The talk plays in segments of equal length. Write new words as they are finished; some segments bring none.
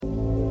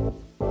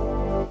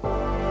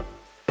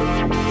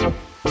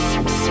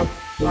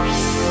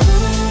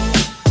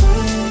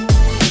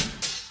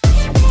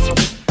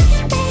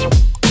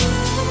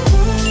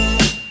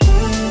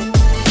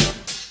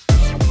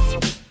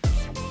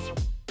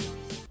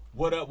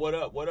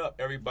What up,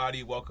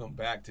 everybody? Welcome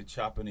back to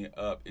Chopping It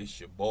Up. It's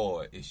your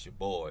boy,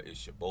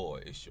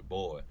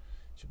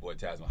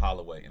 Tasman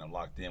Holloway, and I'm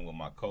locked in with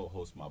my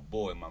co-host, my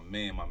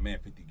man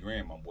 50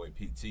 grand, my boy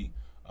PT,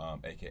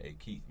 aka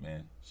Keith,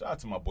 man. Shout out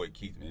to my boy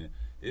Keith, man.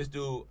 This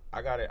dude,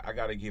 I gotta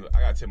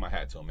tip my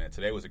hat to him, man.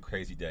 Today was a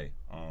crazy day.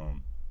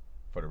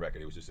 For the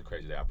record, it was just a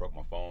crazy day. I broke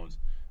my phones.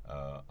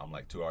 I'm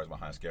like 2 hours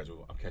behind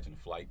schedule. I'm catching a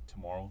flight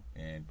tomorrow,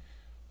 and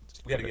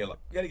we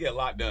gotta get a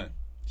lot done.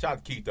 Shout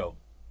out to Keith though.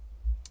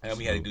 And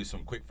we had to do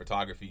some quick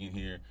photography in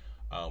here.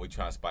 We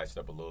try to spice it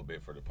up a little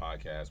bit for the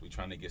podcast. We're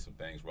trying to get some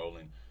things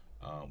rolling.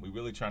 We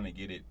really trying to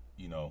get it,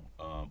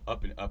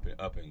 up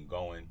and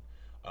going.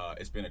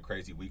 It's been a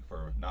crazy week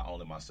for not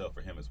only myself,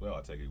 for him as well.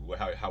 I take it.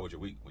 How was your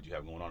week? What you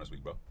have going on this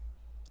week, bro?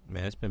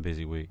 Man, it's been a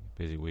busy week.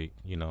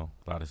 A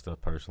lot of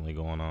stuff personally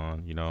going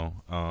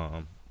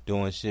on.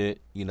 Doing shit.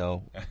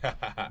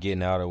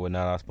 Getting out or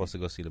whatnot. I was supposed to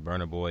go see the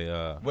Burna Boy.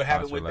 What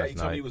happened with that? He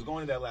told me he was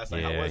going to that last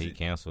night. How was it? He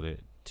canceled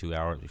it 2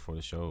 hours before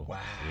the show. Wow.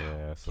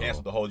 Yeah. So,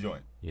 canceled the whole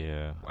joint.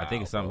 Yeah. Wow, I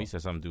think it's something. Bro. He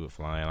said something to do with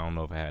flying. I don't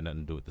know if it had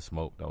nothing to do with the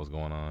smoke that was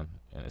going on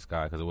in the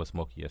sky because it was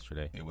smoky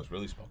yesterday. It was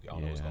really smoky. I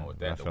don't know what's going on with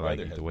that. I feel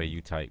like the way you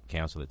type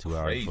canceled it 2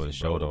 hours before the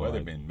show, bro. though. The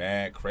weather been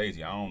mad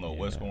crazy. I don't know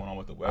what's going on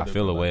with the weather. I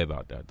feel a way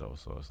about that, though.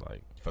 So it's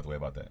like. You feel the way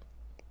about that?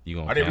 You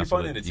gonna Are they cancel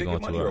refunding it? the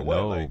ticket money or what?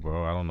 No,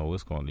 bro. I don't know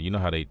what's going on. You know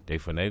how they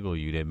finagle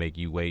you. They make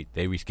you wait.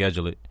 They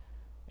reschedule it,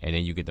 and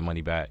then you get the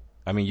money back.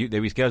 I mean, they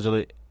reschedule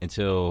it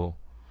until,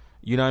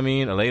 a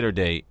later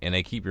date, and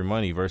they keep your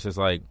money versus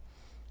like,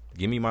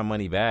 give me my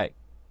money back,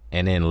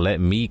 and then let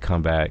me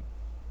come back.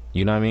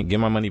 You know what I mean? Give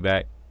my money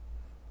back,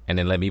 and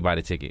then let me buy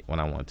the ticket when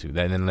I want to.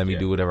 Then let me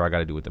do whatever I got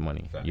to do with the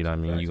money. Facts, you know what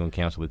I mean? You're going to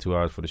cancel the 2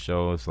 hours for the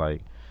show. It's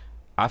like,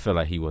 I feel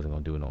like he wasn't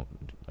going to do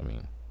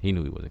it. He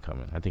knew he wasn't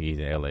coming. I think he's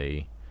in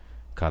L.A.,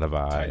 caught a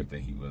vibe. I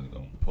think he wasn't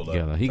going to pull up.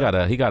 Yeah, he got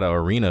an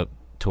arena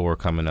tour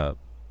coming up.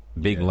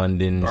 Big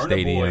London Burna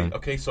Stadium. Boy,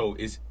 okay, so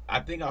I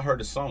think I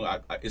heard a song.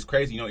 It's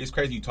crazy. It's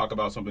crazy you talk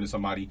about something to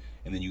somebody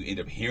and then you end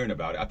up hearing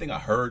about it. I think I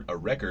heard a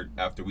record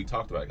after we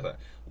talked about it.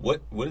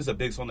 What is a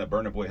big song that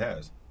Burna Boy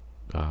has?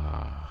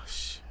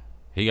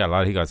 He got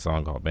a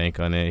song called Bank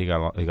on it. He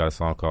got a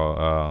song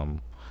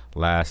called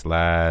Last.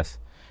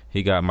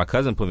 My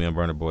cousin put me on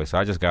Burna Boy, so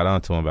I just got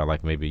onto him about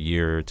like maybe a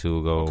year or two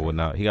ago. Okay.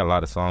 Whatnot. He got a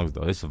lot of songs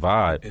though. It's a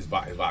vibe. His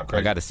vibe crazy.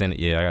 I got to send it.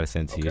 Yeah, I got to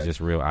send it to you. It's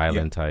just real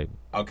island type.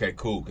 Okay,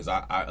 cool. Because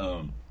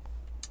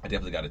I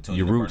definitely got to tune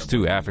your roots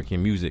too,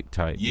 African music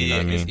type. Yeah, you know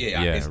what I mean?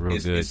 It's real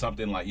good. It's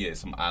something like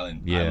some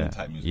island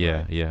type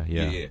music.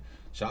 Yeah.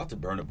 Shout out to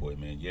Burna Boy,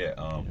 man.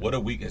 What a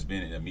week has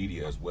been in the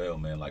media as well,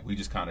 man. Like we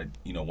just kind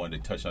of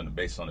wanted to touch on the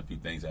basis on a few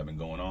things that have been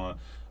going on.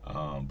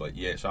 But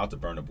shout out to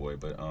Burna Boy.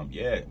 But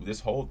this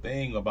whole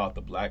thing about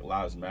the Black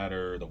Lives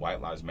Matter, the White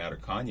Lives Matter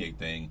Kanye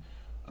thing,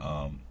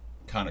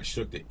 kind of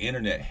shook the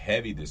internet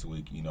heavy this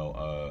week.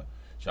 Shout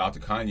out to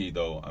Kanye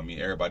though. I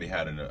mean, everybody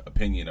had an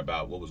opinion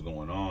about what was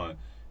going on,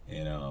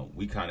 and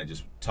we kind of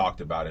just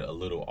talked about it a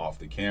little off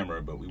the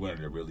camera, but we wanted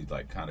to really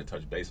like kind of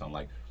touch base on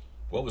like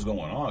what was going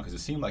on because it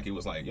seemed like it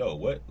was like, yo,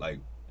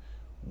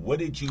 what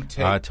did you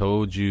take? I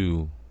told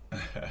you.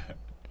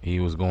 He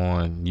was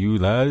going, you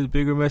lied is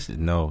bigger message.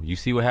 No. You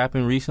see what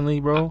happened recently,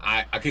 bro?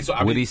 What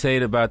did he say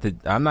about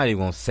I'm not even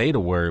going to say the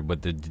word,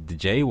 but the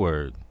J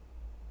word.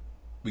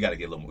 We got to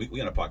get a little more.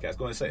 We on a podcast.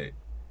 Go ahead and say it.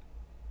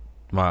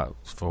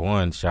 For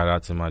one, shout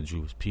out to my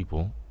Jewish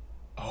people.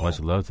 Oh. Much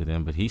love to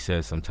them. But he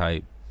said some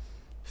type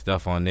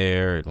stuff on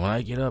there. When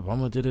I get up, I'm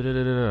going to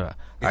da-da-da-da-da.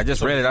 I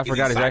just read it. I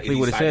forgot exactly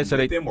what it said. So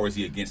them or is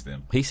he against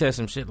them? He said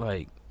some shit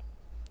like,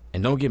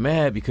 and don't get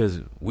mad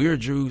because we're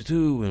Jews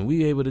too, and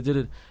we able to do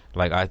it.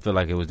 Like, I feel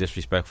like it was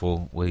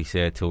disrespectful what he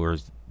said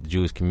towards the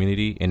Jewish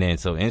community. And then,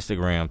 so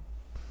Instagram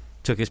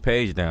took his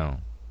page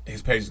down.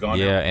 His page is gone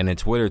now? Yeah, and then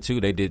Twitter, too,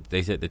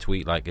 they said the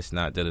tweet, like, it's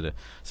not da-da-da.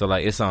 So,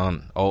 like, it's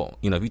on,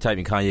 if you type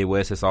in Kanye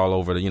West, it's all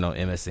over the,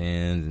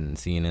 MSNs and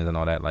CNNs and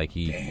all that. Like,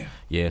 Damn.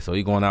 Yeah, so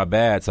he going out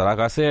bad. So, like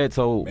I said,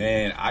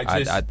 Man,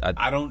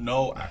 I don't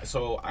know.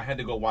 So, I had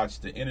to go watch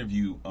the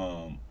interview.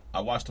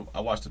 I watched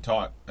the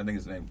talk. I think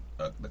his name,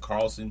 the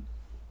Carlson.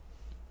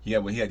 He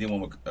had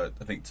one with I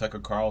think Tucker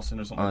Carlson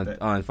or something like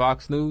that. On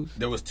Fox News?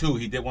 There was two.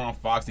 He did one on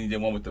Fox and he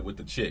did one with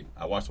the chick.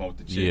 I watched one with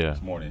the chick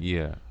this morning.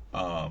 Yeah.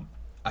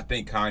 I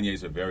think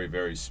Kanye's a very,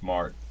 very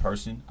smart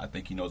person. I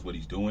think he knows what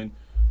he's doing.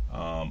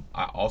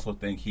 I also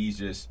think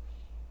he's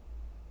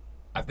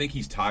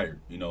tired.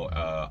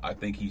 I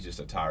think he's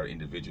just a tired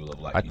individual of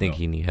life. I think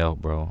he need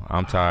help, bro.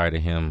 I'm tired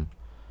of him.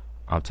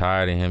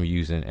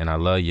 Using, and I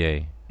love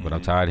Ye. But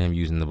I'm tired of him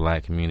using the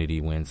black community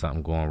when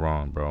something going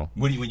wrong, bro.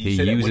 When you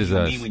say that, what do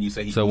you mean when you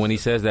say he So when he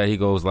says that, he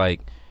goes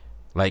like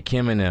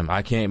Kim and them.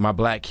 I can't. My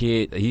black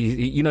kid.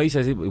 He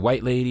says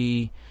white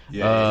lady.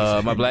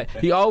 My black.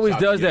 He always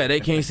does that. They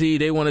can't see.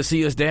 They want to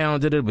see us down.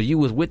 But you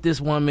was with this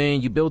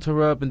woman. You built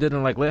her up and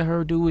didn't like let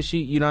her do what she.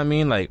 You know what I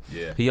mean? Like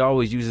he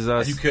always uses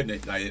us. You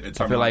couldn't. Like,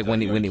 I feel like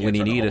when he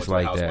need us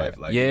like that.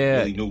 Like, he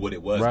really knew what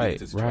it was.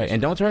 Right.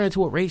 And don't turn it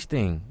into a race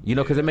thing. You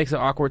know, because it makes it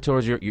awkward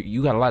towards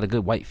you got a lot of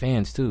good white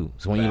fans too.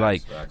 So when you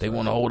like they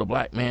want to hold a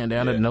black man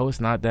down. No,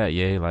 it's not that.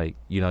 Yeah, like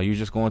you know, you're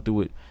just going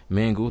through it.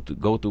 Men go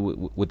through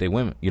it with their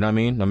women. You know what I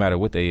mean? No matter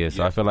what they is.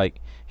 So I feel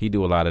like he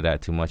do a lot of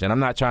that too much. And I'm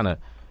not trying to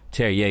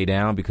tear Ye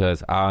down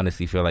because I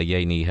honestly feel like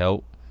Ye need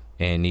help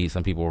and need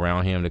some people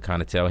around him to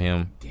kind of tell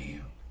him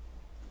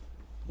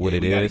what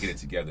it is. Gotta get it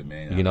together,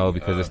 man. You know,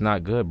 because it's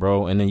not good,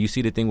 bro. And then you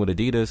see the thing with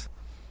Adidas,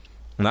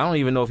 and I don't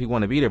even know if he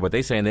want to be there, but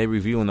they saying they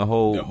reviewing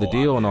the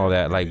deal and all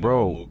that. Like,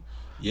 bro,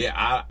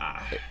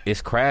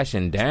 it's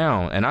crashing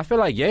down. And I feel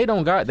like Ye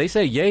don't got. They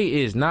say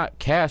Ye is not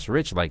cash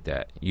rich like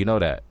that. You know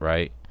that,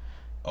 right?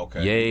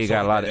 Okay. Ye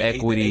got a lot of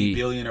equity. $8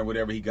 billion or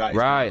whatever he got.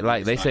 Right.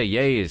 Like they say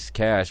Ye is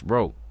cash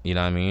broke. You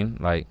know what I mean?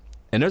 Like,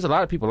 and there's a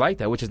lot of people like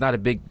that, which is not a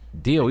big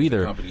deal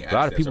either. A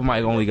lot of people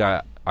might only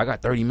I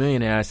got 30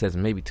 million in assets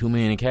and maybe 2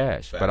 million in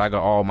cash, but I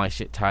got all my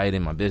shit tied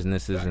in my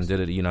businesses and did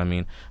it. You know what I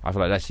mean? I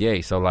feel like that's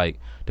Ye. So like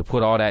to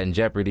put all that in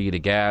jeopardy, the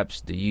gaps,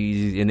 the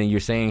Yeezys, and then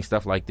you're saying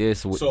stuff like this.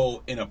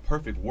 So in a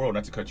perfect world,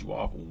 not to cut you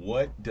off,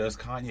 what does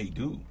Kanye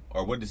do,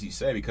 or what does he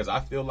say? Because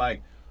I feel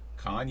like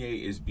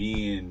Kanye is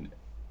being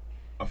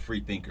a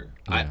free thinker.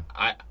 Yeah.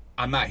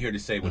 I'm not here to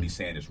say what he's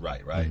saying is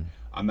right.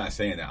 I'm not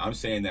saying that. I'm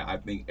saying that I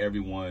think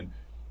everyone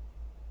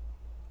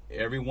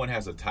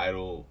has a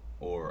title,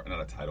 or not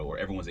a title, or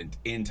everyone's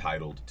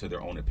entitled to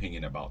their own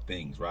opinion about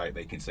things, right?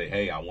 They can say,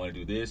 hey, I want to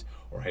do this,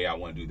 or hey, I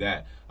want to do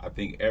that. I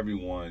think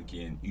everyone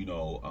can,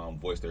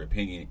 voice their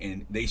opinion,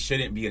 and they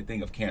shouldn't be a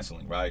thing of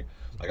canceling, right?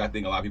 Like, I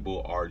think a lot of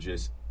people are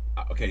just,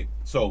 okay,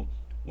 so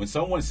when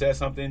someone says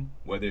something,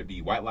 whether it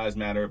be White Lives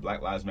Matter,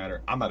 Black Lives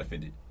Matter, I'm not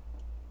offended.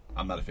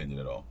 I'm not offended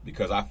at all,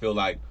 because I feel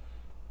like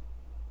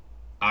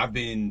I've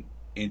been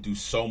into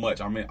so much.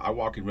 I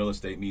walk in real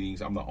estate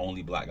meetings. I'm the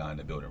only black guy in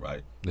the building,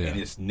 right? Yeah. And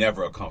it's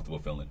never a comfortable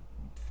feeling.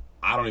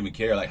 I don't even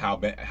care like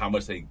how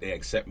much they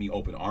accept me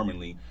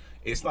open-armedly.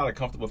 It's not a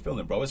comfortable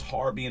feeling, bro. It's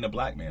hard being a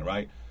black man,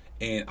 right?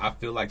 And I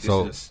feel like this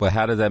is. But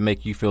how does that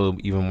make you feel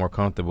even more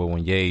comfortable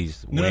when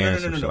Ye's wearing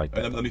some shit like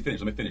that? Let me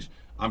finish.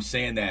 I'm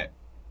saying that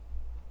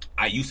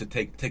I used to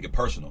take it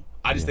personal.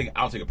 I just think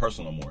I don't take it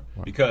personal no more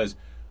because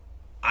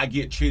I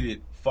get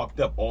treated fucked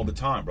up all the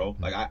time, bro.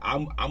 Like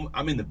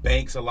I'm in the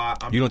banks a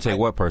lot. You don't take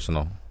what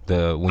personal?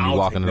 When you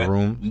walk into the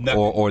room,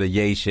 or the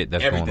Ye shit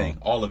that's everything, going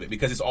on? All of it,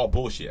 because it's all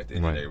bullshit at the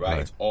end of the day, right?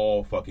 It's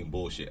all fucking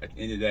bullshit. At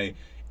the end of the day,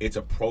 it's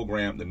a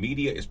program. The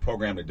media is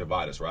programmed to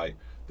divide us, right?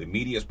 The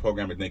media is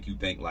programmed to make you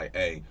think like,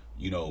 hey,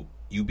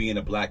 you being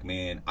a black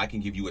man, I can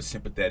give you a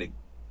sympathetic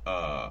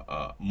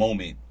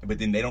moment, but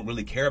then they don't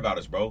really care about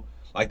us, bro.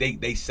 Like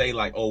they say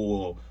like, oh,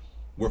 well,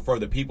 we're for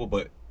the people,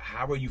 but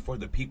how are you for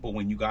the people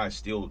when you guys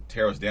still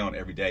tear us down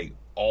every day,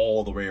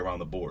 all the way around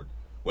the board?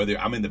 Whether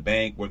I'm in the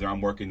bank, whether I'm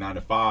working 9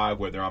 to 5,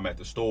 whether I'm at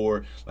the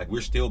store, like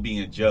we're still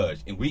being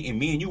judged. And me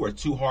and you are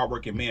two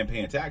hardworking men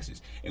paying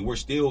taxes, and we're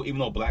still, even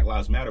though Black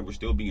Lives Matter, we're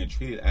still being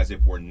treated as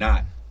if we're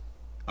not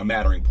a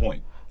mattering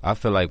point. I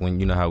feel like when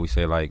how we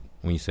say like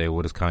when you say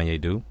what does Kanye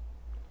do?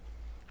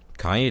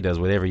 Kanye does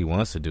whatever he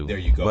wants to do. There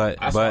you go.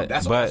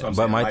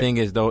 But my thing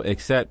is though,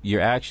 accept your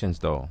actions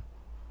though,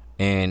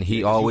 and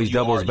he always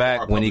doubles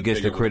back when he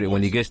gets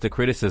the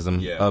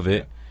criticism of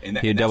it.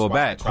 He'll double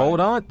back. Hold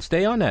on.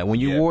 Stay on that. When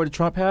you wore the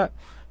Trump hat,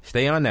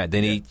 stay on that.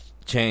 Then he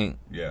changed.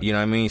 You know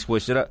what I mean?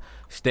 Switched it up.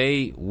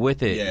 Stay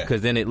with it,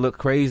 because then it looked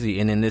crazy.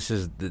 And then this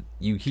is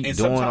you keep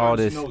doing all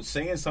this.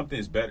 Saying something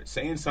is better.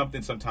 Saying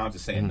something sometimes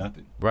is saying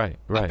nothing. Right.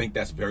 I think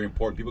that's very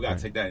important. People got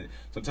to take that.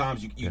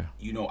 Sometimes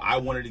I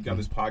wanted to get on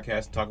this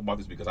podcast and talk about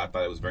this because I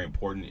thought it was very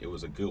important. It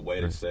was a good way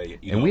to say.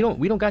 And we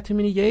don't got too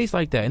many yays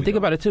like that. And think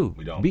about it too.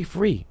 We don't. Be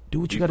free. Do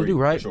what you got to do.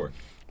 Right. For sure.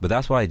 But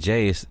that's why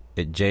Jay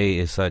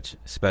is such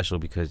special,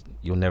 because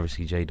you'll never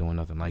see Jay doing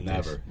nothing like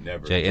this.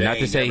 Never. Jay, and not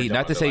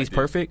to say he's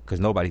perfect, because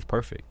nobody's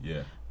perfect.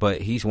 Yeah.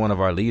 But he's one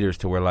of our leaders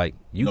to where like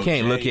you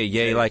can't look at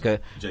Ye like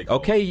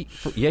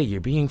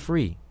you're being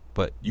free,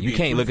 but you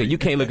can't look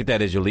at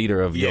that as your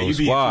leader of your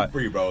squad.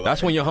 Free, bro.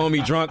 That's when your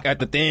homie drunk at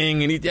the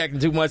thing and he's acting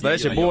too much.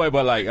 That's your boy,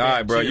 but like, all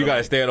right, bro, you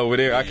gotta stand over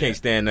there. I can't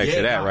stand next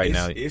to that right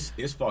now.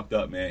 It's fucked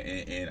up, man,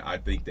 and I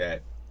think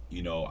that.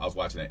 I was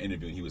watching that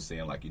interview and he was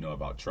saying like,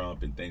 about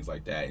Trump and things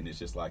like that. And it's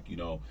just like,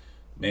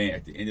 man,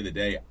 at the end of the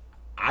day,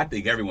 I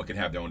think everyone can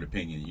have their own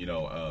opinion.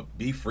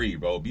 Be free,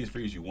 bro. Be as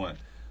free as you want.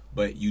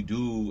 But you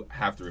do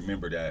have to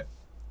remember that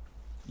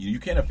you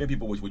can't offend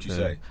people with what you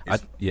say.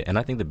 And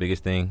I think the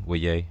biggest thing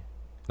with Ye,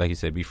 like you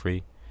said, be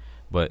free.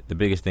 But the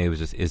biggest thing was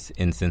just it's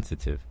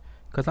insensitive.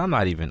 Because I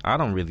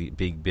don't really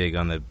big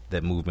on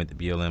that movement, the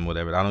BLM,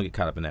 whatever. I don't get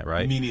caught up in that,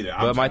 right? Me neither.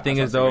 But my thing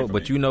is, though,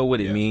 but you know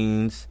what it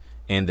means.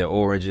 and the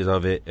origins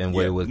of it and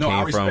where it was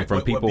came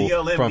from people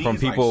from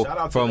people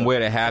like, from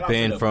where it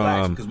happened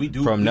from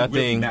nothing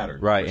really matter,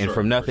 right and sure,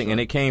 from nothing sure. and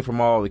it came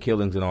from all the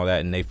killings and all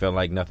that and they felt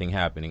like nothing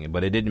happening,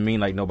 but it didn't mean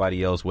like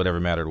nobody else would ever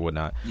matter or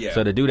whatnot. Yeah.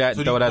 So to do that,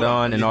 throw that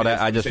on and all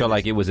that, I just felt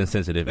like it was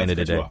insensitive. End of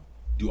the day.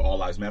 Do all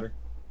lives matter?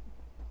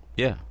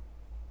 Yeah.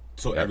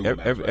 So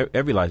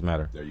every lives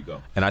matter. There you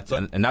go. And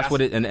that's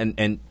what it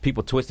and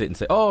people twist it and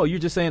say, oh, you're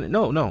just saying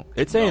no.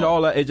 It's saying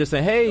all that. It's just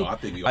saying, hey, I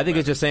think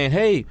it's just saying,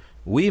 hey,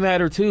 we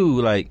matter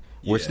too. Like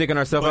we're sticking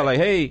ourselves out. Like,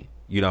 hey,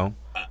 you know.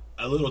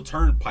 A little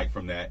turnpike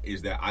from that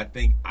is that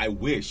I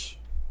wish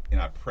and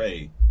I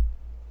pray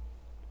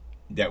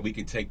that we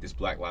can take this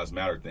Black Lives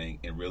Matter thing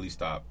and really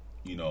stop,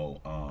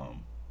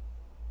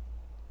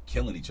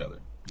 killing each other.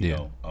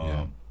 You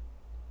know,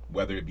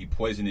 whether it be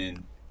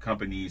poisoning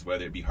companies,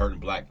 whether it be hurting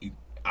black.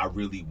 I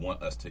really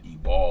want us to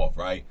evolve,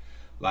 right?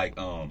 Like,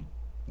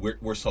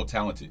 we're so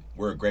talented.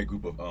 We're a great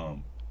group of,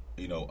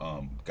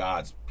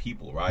 God's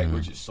people, right?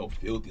 We're just so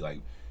filthy.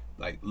 Like,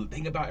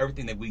 think about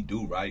everything that we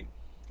do, right?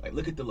 Like,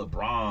 look at the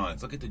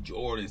LeBrons, look at the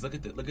Jordans, look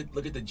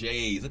at the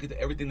Jays, look at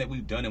everything that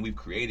we've done and we've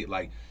created.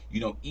 Like,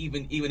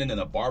 even in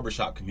the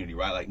barbershop community,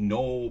 right? Like,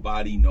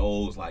 nobody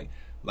knows. Like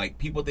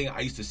people think I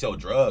used to sell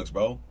drugs,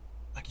 bro.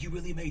 Like, you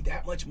really made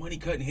that much money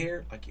cutting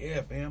hair? Like,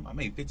 yeah, fam, I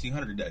made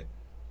 $1,500 a day.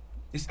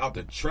 It's out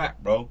the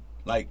trap, bro.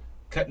 Like,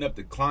 cutting up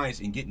the clients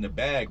and getting the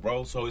bag,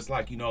 bro. So it's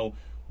like,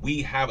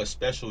 we have a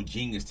special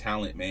genius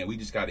talent, man. We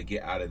just got to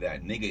get out of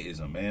that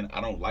niggaism, man.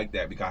 I don't like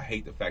that because I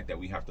hate the fact that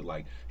we have to,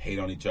 like, hate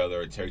on each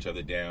other or tear each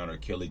other down or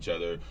kill each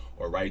other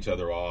or write each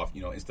other off.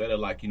 Instead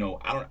of, like,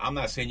 I'm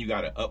not saying you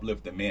got to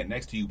uplift the man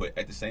next to you, but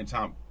at the same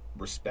time,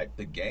 respect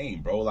the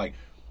game, bro. Like,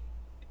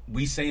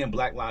 we saying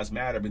Black Lives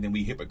Matter, but then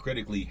we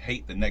hypocritically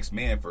hate the next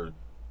man for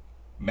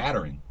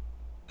mattering.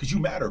 Because you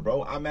matter,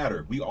 bro. I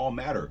matter. We all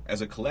matter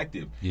as a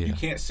collective. Yeah. You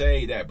can't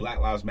say that Black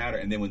Lives Matter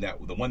and then when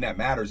the one that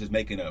matters is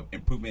making an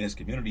improvement in his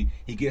community,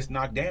 he gets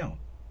knocked down.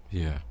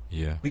 Yeah.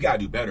 We gotta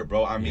do better,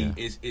 bro. I mean,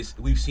 it's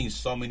we've seen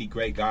so many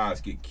great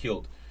guys get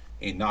killed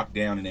and knocked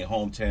down in their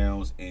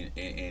hometowns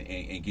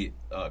and get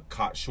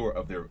caught short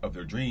of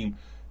their dream.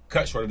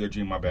 Cut short of their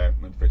dream. My bad.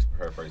 Let me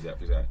paraphrase that.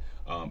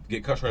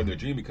 Get cut short of their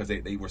dream because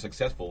they were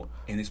successful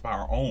and it's by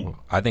our own.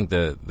 I think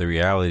the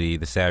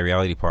sad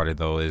reality part of it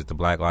though is the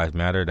Black Lives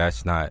Matter.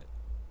 That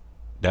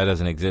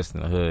doesn't exist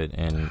in the hood,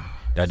 and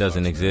that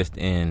doesn't exist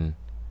in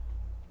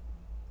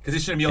because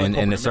it shouldn't be on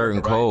in a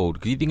certain code.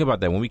 Because you think about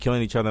that when we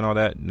killing each other and all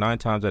that, 9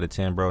 times out of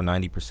 10, bro,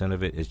 90%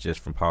 of it is just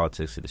from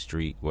politics to the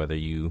street. Whether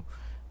you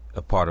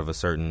a part of a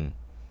certain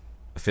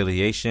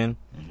affiliation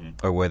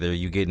or whether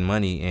you getting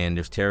money and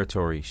there's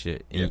territory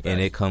shit and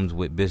it comes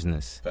with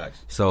business.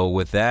 Facts. So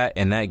with that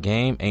and that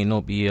game ain't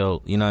no BL,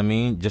 you know what I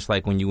mean? Just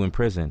like when you in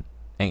prison,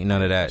 ain't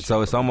none of that.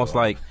 So it's almost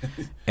like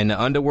in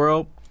the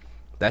underworld,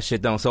 that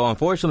shit don't. So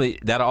unfortunately,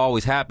 that'll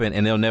always happen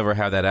and they'll never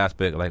have that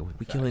aspect like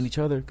we killing each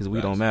other because we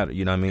don't matter.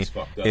 You know what I mean?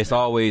 It's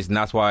always, and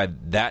that's why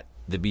the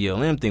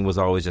BLM thing was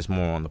always just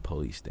more on the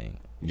police thing.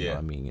 You know what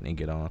I mean? And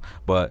get on.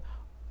 But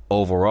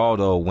overall,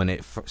 though, when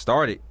it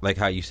started, like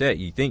how you said,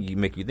 you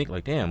make you think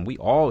like, damn, we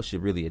all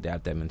should really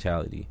adapt that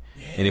mentality.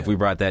 Yeah. And if we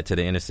brought that to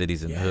the inner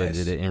cities and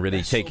hoods and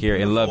really take care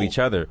and love each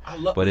other,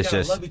 but it's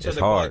just it's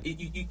hard.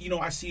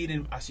 I see it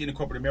in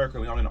corporate America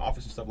when I'm in the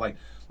office and stuff. Like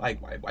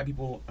white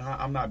people.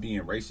 I'm not being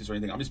racist or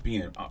anything. I'm just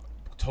being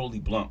totally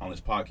blunt on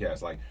this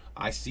podcast. Like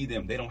I see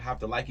them. They don't have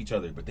to like each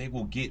other, but they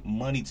will get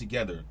money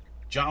together.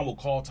 John will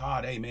call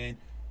Todd, hey man,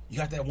 you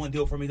got that one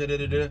deal for me,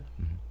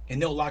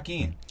 and they'll lock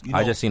in.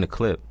 I just seen a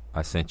clip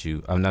I sent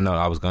you. No,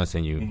 I was gonna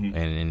send you,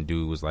 and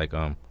dude was like,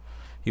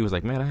 he was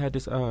like, man, I had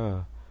this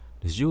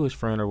Jewish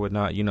friend or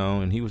whatnot,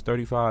 and he was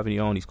 35 and he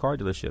owned these car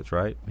dealerships,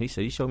 right? He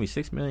said he showed me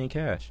 $6 million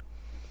cash.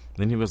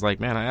 Then he was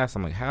like, man, I asked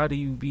him like, how do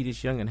you be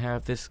this young and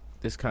have this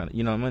kind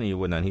of money or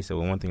whatnot? And he said,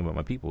 well, one thing about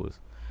my people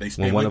is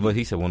when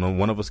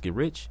one of us get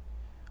rich,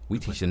 we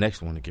teach the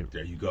next one to get rich.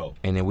 There you go.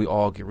 And then we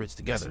all get rich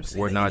together.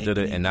 We're not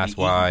and that's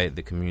why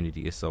the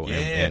community is so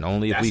and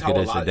only if we could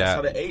adapt. That's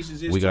how the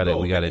Asians is we got to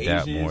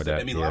adapt more of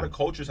that. I mean, a lot of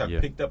cultures have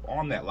picked up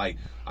on that. Like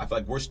I feel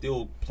like we're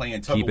still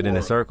playing tug of war. Keep it in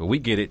a circle. We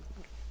get it.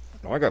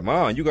 Oh, I got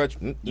mine. You got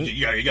you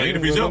got to get it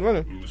for yourself.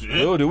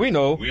 Little do we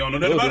know. We don't know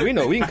nothing about it. We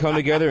know we can come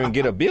together and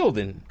get a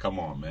building. Come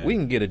on, man. We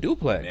can get a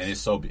duplex. Man,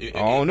 it's so. I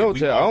don't know. I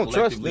don't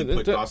trust. We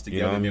put thoughts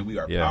together, man. We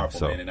are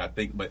powerful, man. And I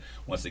think, but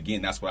once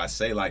again, that's what I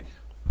say. Like,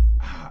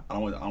 I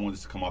don't want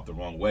this to come off the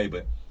wrong way,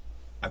 but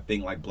I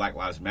think like Black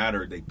Lives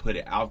Matter, they put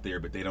it out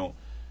there, but they don't.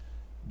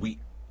 We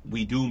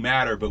do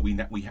matter, but we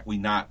not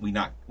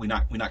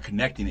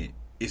connecting it.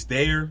 It's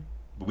there.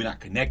 But we're not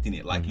connecting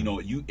it. Like,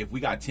 if we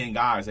got 10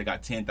 guys that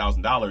got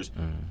 $10,000,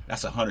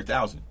 that's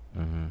 $100,000.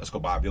 Let's go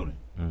buy a building.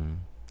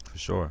 For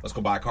sure. Let's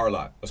go buy a car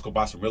lot. Let's go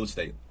buy some real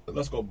estate.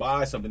 Let's go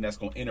buy something that's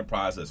going to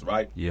enterprise us,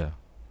 right? Yeah.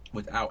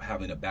 Without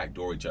having to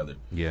backdoor each other.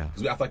 Yeah.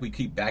 Because I feel like we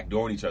keep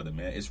backdooring each other,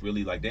 man. It's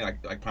really like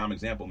prime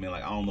example, man.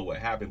 Like, I don't know what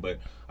happened, but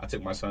I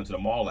took my son to the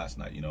mall last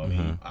night. You know what I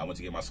mean? I went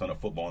to get my son a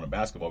football and a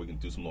basketball. We can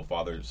do some little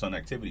father-son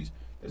activities.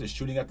 There's a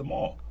shooting at the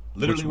mall.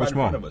 Literally right in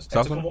front of us.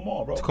 At Tacoma? Tacoma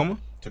Mall, bro.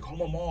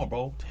 Tacoma Mall,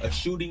 bro. A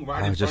shooting right in front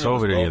of us. I was just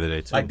over there the other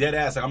day, too. Like, dead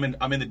ass. Like,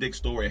 I'm in the Dick's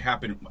store. It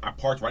happened. I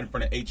parked right in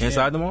front of H&M.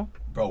 Inside the mall?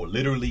 Bro,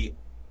 literally.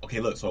 Okay,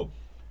 look. So,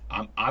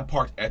 I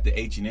parked at the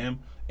H&M,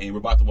 and we're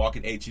about to walk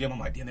in H&M. I'm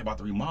like, damn, they're about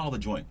to remodel the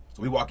joint.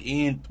 So, we walk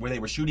in where they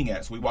were shooting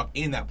at. So, we walk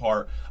in that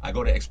part. I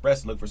go to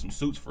Express to look for some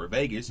suits for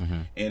Vegas.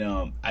 And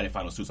I didn't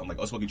find no suits. I'm like,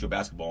 let's go get you a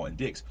basketball in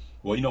Dick's.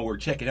 Well, you know, we're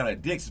checking out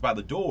at Dick's. It's by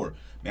the door.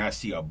 Man, I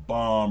see a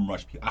bomb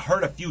rush. I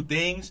heard a few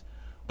things.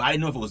 But I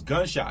didn't know if it was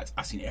gunshots.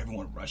 I seen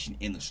everyone rushing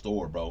in the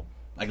store, bro.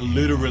 Like,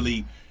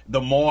 literally,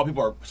 the mall,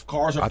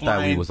 cars are flying.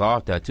 I thought we was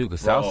off that, too, because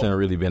South Center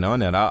really been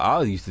on that.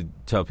 I used to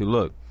tell people,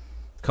 look,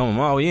 come on,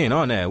 Mall, we ain't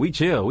on that. We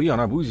chill. We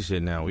on our bougie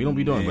shit now. We don't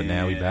be doing it, but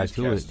now we back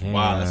to it.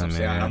 Wow, that's what I'm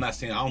saying. I'm not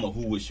saying, I don't know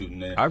who was shooting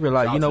there. I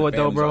realize, you know what,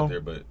 though, bro?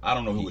 There, but I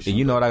don't know who was shooting. And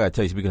you know what I got to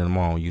tell you, speaking of the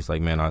mall, you was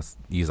like, man,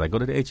 you was like, go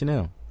to the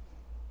H&M.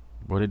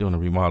 Bro, they're doing a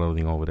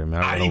remodeling over there,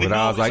 man.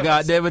 I was like,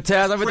 God damn it,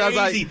 Taz.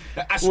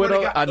 I swear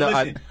to God.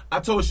 Listen, I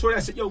told Shorty, I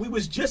said, yo, we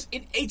was just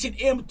in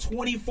H&M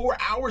 24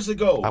 hours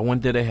ago. I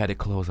went there, they had it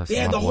closed. I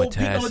said, my boy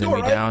Taz sent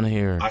me down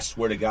here. I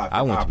swear to God,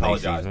 I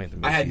apologize. Macy's,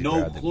 I had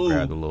no clue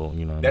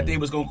that they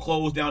was going to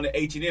close down the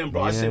H&M,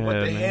 bro. I said, what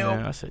the hell?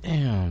 I said,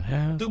 damn,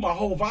 Taz. Threw my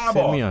whole vibe off.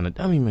 Sent me on a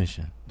dummy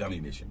mission,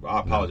 bro. I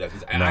apologize.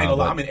 I ain't gonna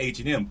lie, I'm in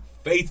H&M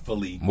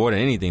faithfully. More than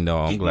anything, though,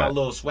 I'm glad. My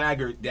little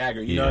swagger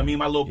dagger, you know what I mean?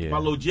 My little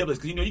giblets,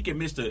 because, you know, you can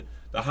miss the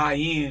high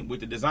end with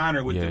the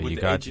designer, with the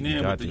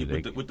H&M,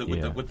 with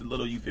the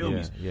little, you feel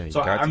me?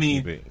 So, I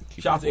mean,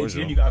 shout out to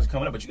H&M, you guys are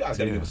coming up, but you guys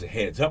got to give us a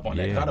heads up on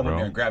that. Because I done went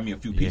there and grabbed me a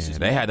few pieces.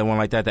 They had the one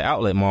like that at the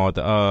outlet mall, at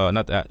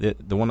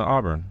the one in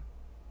Auburn.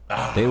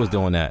 They was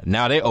doing that.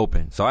 Now they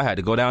open, so I had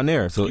to go down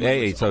there. So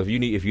so if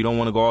you don't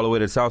want to go all the way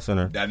to the South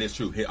Center, that is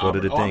true. Hit go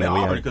Auburn. to the thing.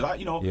 Because I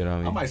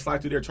mean? might slide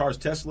through there, charge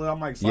Tesla. I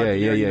might slide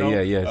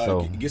through there.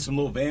 So get some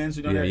little vans.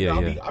 You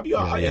know, I'll be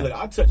all right. Look,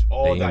 I touch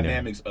all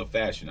dynamics of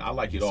fashion. I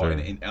like it all,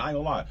 and I ain't gonna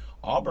lie.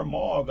 Auburn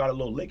Mall got a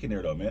little lick in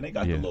there though, man. They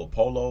got the little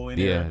polo in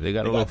there. Yeah, they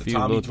got a little few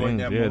little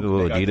things. Yeah, the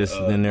little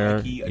Adidas in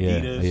there.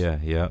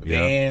 Adidas,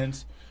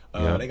 Vans.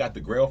 They got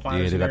the Grail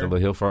Finders. Yeah, they got the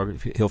little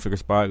Hilfiger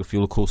spot, a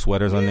few cool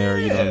sweaters on there.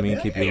 You know what I mean?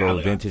 Keep your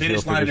little vintage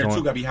Finish line in there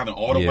too. Got to be having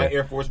all the white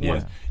Air Force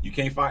Ones. You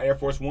can't find Air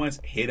Force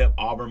Ones? Hit up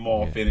Auburn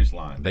Mall Finish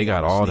Line. They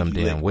got all them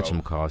damn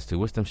whatchamacalls too.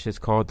 What's them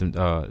shits called?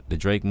 The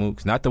Drake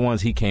Mooks, not the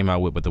ones he came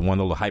out with, but the one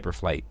little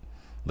Hyperflight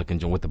looking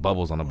with the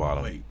bubbles on the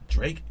bottom. Wait,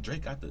 Drake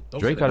got the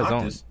Drake got his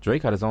own.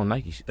 Drake got his own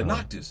Nike. The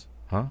Noctis.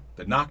 Huh?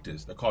 The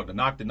Noctis. They're called the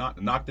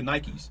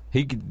Nikes.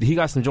 He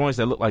got some joints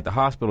that look like the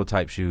hospital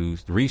type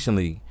shoes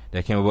recently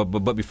that came up.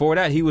 But before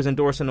that, he was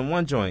endorsing the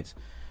one joints.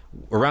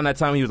 Around that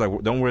time, he was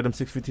like, don't wear them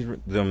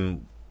 650s,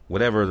 them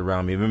whatever is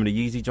around me. Remember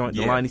the Yeezy joint,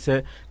 the line he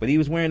said? But he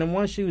was wearing them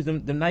one shoes,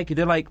 them Nike.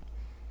 They're like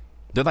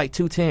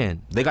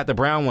 210. They got the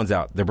brown ones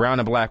out, the brown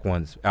and black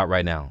ones out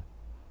right now.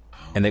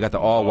 And they got the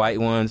all white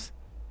ones.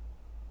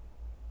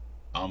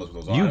 I don't know what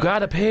those are. You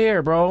got a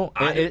pair, bro.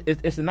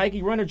 It's the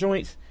Nike runner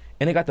joints.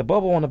 And they got the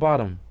bubble on the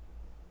bottom.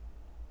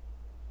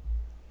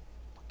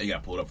 You got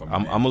to pull it up for me.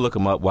 I'm gonna look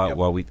them up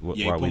while we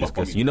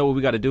discuss. You know what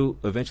we got to do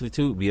eventually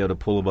too? Be able to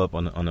pull them up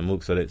on the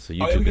MOOC so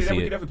you two can see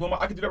it.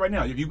 I can do that right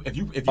now. If you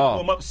pull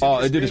them up,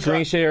 do the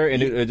screen share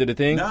and do the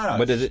thing. Nah,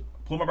 but does it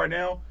pull them up right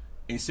now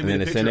and send me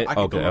the picture? I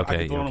can throw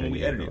it on when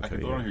we edit it. I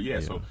can throw it on here.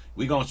 Yeah. So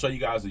we gonna show you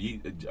guys the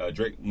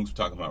Drake MOOCs we're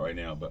talking about right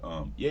now. But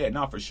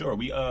for sure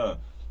we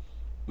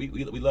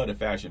love the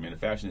fashion, man. The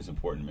fashion is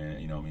important, man.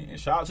 You know what I mean? And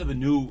shout out to the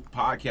new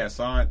podcast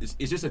song. It's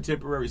just a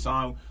temporary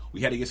song.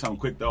 We had to get something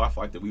quick, though. I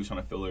feel like that we were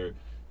trying to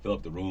fill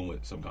up the room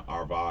with some kind of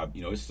our vibe.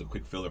 You know, this is a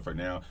quick filler for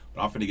now.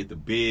 But I'm finna get the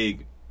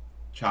big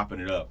chopping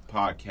it up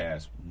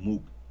podcast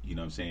MOOC, you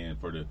know what I'm saying,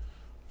 for the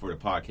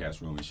podcast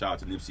room. And shout out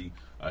to Nipsey.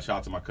 Shout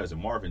out to my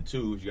cousin Marvin,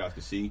 too, as you guys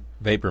can see.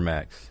 Vapor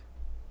Max.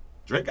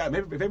 Drake got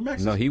Vapor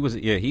Max? No, he was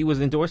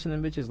endorsing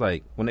them bitches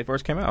like when they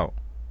first came out.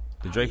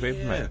 The Drake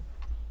Vapor Max.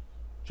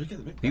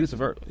 He was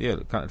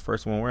the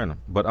first one wearing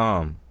them. But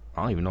I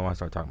don't even know why I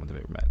started talking about the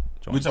Vapor Max.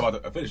 We talking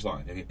about the Finish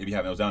Line. If you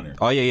haven't, those down there.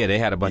 Oh yeah, they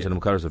had a bunch of them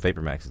colors of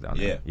Vapor Maxes down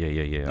there.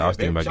 Yeah. I was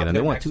thinking about getting them.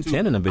 They want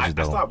 210 in them bitches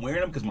though. I stopped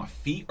wearing them because my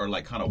feet are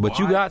like kind of. But wide.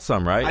 You got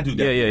some, right? I do.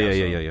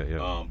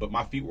 Yeah. But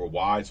my feet were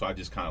wide, so I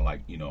just kind of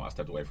like I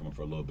stepped away from them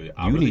for a little bit.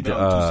 You need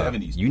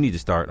to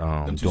start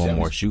doing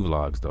more shoe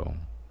vlogs though.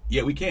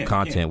 Yeah, we can.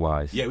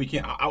 Content-wise. Yeah, we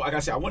can. Like I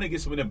said, I want to get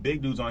some of them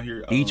big dudes on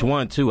here. Each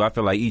one, too. I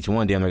feel like each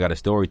one damn near got a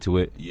story to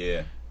it.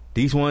 Yeah.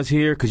 These ones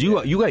here, because you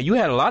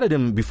had a lot of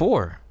them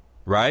before,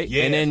 right?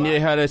 Yeah. And then they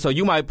had so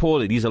you might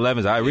pull it. These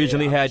 11s. I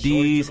originally had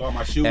these.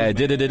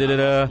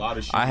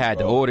 I had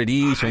to order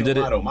these from.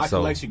 My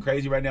collection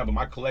crazy right now, but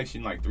my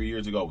collection like 3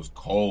 years ago was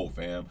cold,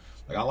 fam.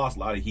 Like I lost a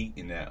lot of heat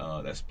in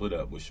that split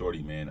up with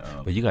Shorty, man.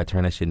 But you gotta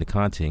turn that shit into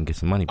content and get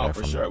some money back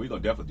from it. Sure. We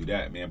gonna definitely do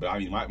that, man. But I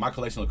mean, my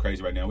collection look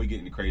crazy right now. We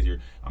getting crazier.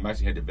 I'm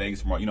actually headed to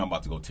Vegas tomorrow. I'm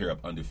about to go tear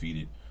up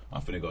Undefeated.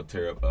 I'm finna go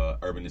tear up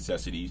Urban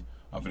Necessities.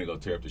 I'm finna go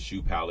tear up the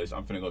Shoe Palace.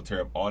 I'm finna go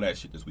tear up all that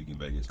shit this week in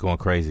Vegas. Going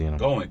crazy, you know?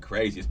 Going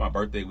crazy. It's my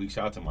birthday week.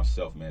 Shout out to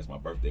myself, man. It's my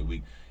birthday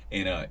week.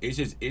 And it's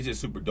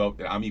just super dope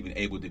that I'm even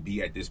able to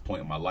be at this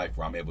point in my life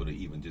where I'm able to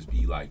even just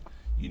be like,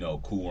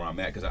 cool where I'm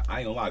at. Because I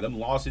ain't gonna lie, them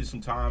losses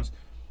sometimes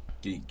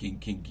can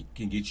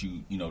get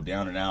you,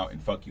 down and out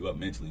and fuck you up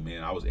mentally,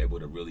 man. I was able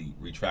to really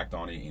retract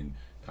on it and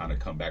kind of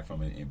come back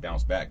from it and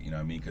bounce back. You know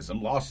what I mean? Because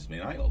some losses,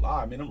 man, I ain't gonna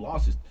lie, man, them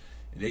losses.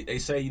 They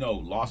say,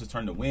 losses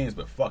turn to wins,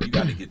 but fuck, you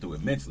got to get through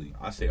it mentally.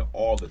 I say it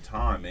all the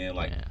time, man.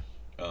 Like,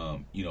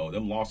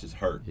 them losses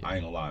hurt. Yeah. I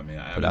ain't gonna lie,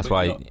 man. But that's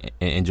why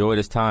enjoy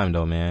this time,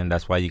 though, man.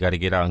 That's why you got to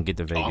get out and get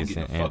to Vegas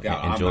and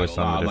enjoy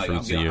some of the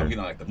fruits of your. I'm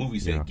getting like the movie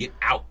said, get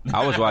out.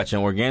 I was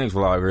watching Organics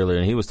vlog earlier,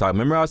 and he was talking.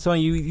 Remember, I was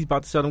telling you he's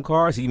about to sell them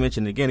cars. He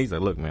mentioned it again. He's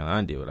like, "Look, man,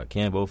 I did what I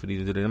can. Both of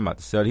these, I'm about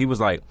to sell." He was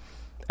like,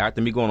 after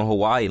me going to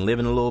Hawaii and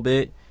living a little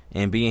bit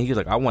and being, he was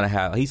like, I want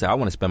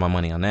to spend my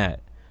money on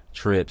that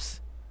trips.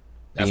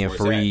 Being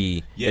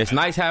free. Yeah, it's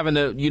nice having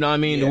the, you know what I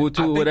mean, the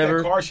YouTube,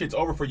 whatever. That car shit's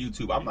over for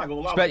YouTube. I'm not gonna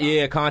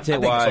lie.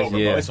 Content-wise,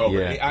 it's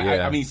over.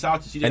 I mean,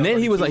 and then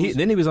he was like,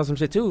 he was on some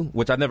shit too,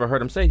 which I never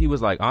heard him say. He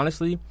was like,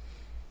 honestly,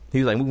 he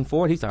was like, moving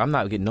forward, he's like, I'm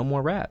not getting no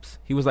more raps.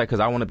 He was like, because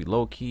I want to be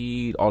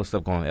low-key, all the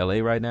stuff going on in LA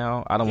right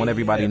now. I don't want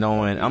everybody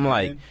knowing. I'm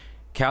like,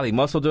 Cali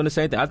Muscle doing the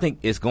same thing. I think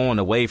it's going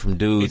away from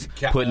dudes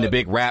putting the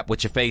big rap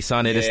with your face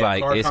on it. It's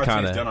like it's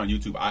kind of done on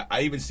YouTube.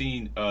 I even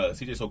seen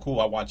CJ So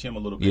Cool. I watch him a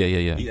little bit.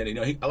 Yeah.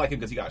 I like him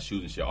because he got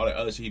shoes and shit. All that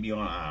other shit he be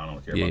on, I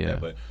don't care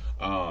about that.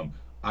 But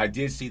I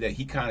did see that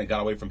he kind of got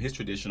away from his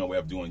traditional way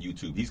of doing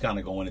YouTube. He's kind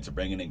of going into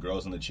bringing in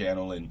girls on the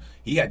channel, and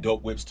he had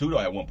dope whips too. Though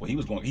at one point he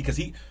was going because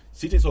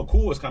CJ So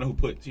Cool was kind of who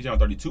put CJ on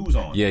 32s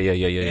on. Yeah.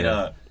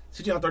 And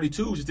CJ on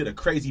 32s just did a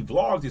crazy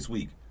vlog this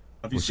week.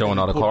 Showing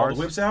all the cars, all the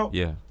whips out.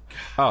 Yeah.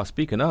 Oh,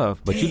 speaking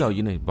of, but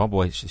my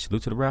boy,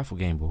 salute to the raffle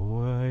game,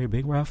 boy.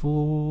 Big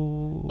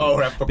raffle. Oh,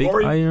 that for big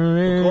Corey?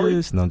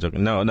 Iris. No, I'm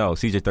joking. No,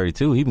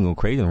 CJ32, he been going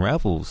crazy in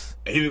raffles.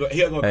 He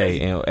going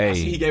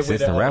crazy.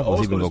 Since the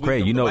raffles, he been going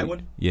crazy.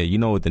 You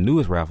know what the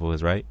newest raffle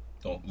is, right?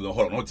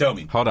 Don't tell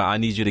me. Hold on, I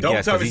need you to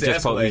guess because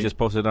he just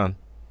posted on.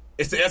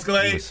 It's the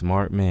Escalade. You're a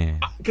smart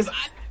man. Because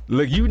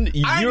Look,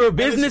 you're a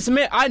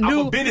businessman. I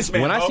knew I'm a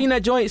businessman, when I seen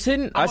that joint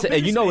sitting. I said, "Hey,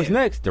 you know what's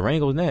next?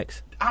 Durango's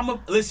next."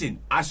 Listen.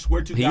 I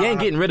swear to God, he ain't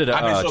getting rid of the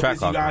track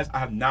car. You guys, I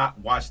have not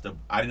watched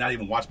I did not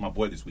even watch my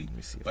boy this week.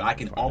 But I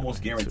can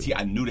almost guarantee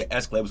I knew the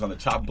Escalade was on the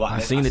chopping block.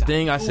 I seen the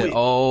thing. I said,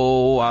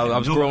 "Oh,"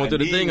 I'm scrolling through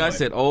the thing. I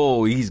said,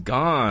 "Oh, he's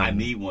gone." I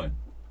need one,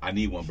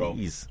 bro.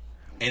 Jeez.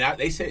 And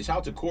they said, shout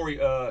out to Corey,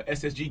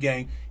 SSG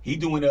gang. He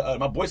doing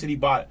my boy said he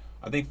bought,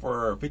 I think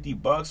for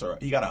 $50 or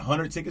he got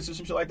 100 tickets or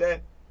some shit like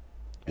that.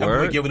 That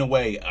boy giving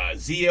away a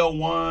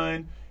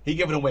ZL1. He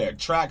giving away a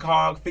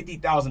Trackhawk,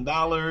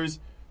 $50,000.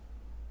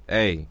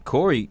 Hey,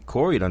 Corey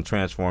done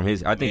transformed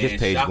his. I think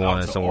his page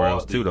going somewhere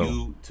else too,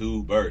 though.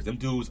 YouTubers, them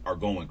dudes are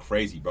going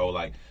crazy, bro.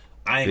 Like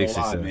I ain't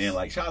gonna lie, man.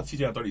 Like shout out to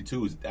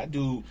TJ32. That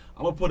dude,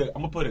 I'm gonna put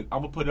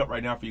it up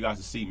right now for you guys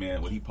to see,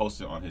 man. What he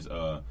posted on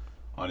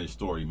his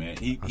story, man.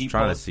 He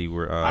trying to see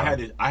where I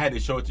had to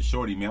show it to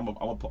Shorty, man. I'm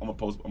gonna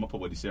put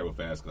what he said real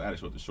fast because I had to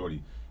show it to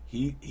Shorty.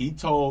 He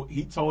told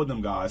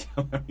them guys.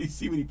 Let me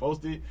see what he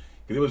posted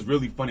because it was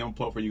really funny. I'm gonna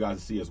pull up for you guys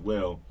to see as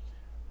well.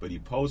 But he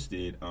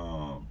posted,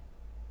 and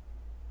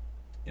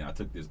I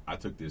took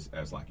this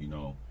as like he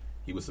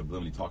was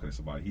subliminally talking to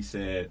somebody. He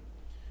said,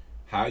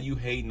 "How you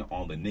hating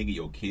on the nigga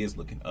your kids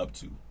looking up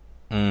to?"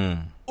 Ooh.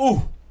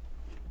 I'm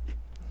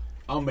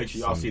gonna make sure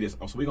y'all see this.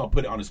 So we're gonna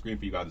put it on the screen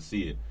for you guys to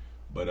see it.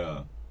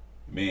 But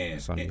man,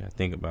 something you gotta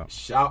think about.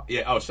 Shout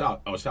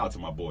out to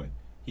my boy.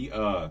 He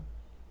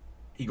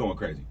going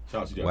crazy.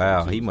 Shout out to you.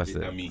 Wow, he must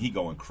have. I mean, he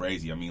going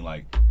crazy. I mean,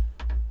 like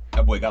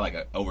that boy got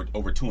like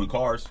over 2 in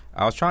cars.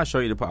 I was trying to show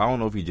you I don't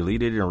know if he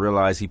deleted it and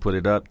realized he put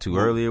it up too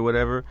early or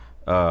whatever.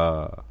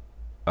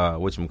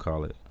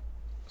 Whatchamacallit?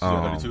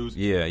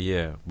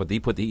 Yeah. But he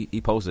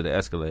posted the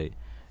Escalade.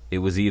 It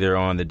was either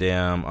on the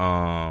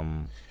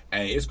damn.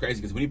 Hey, it's crazy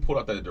because when he pulled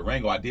out the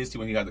Durango, I did see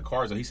when he got the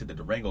cars. He said the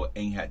Durango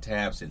ain't had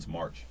tabs since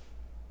March.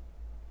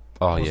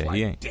 Oh yeah, like,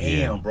 he ain't.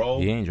 Damn, bro.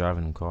 He ain't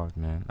driving them cars,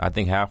 man. I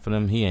think half of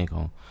them he ain't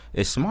going.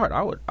 It's smart.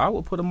 I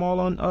would put them all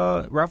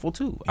on raffle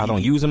too. I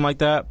don't use them like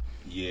that.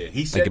 Yeah,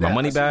 he said get my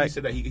money back. He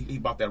said that he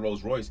bought that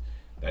Rolls Royce.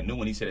 That new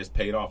one. He said it's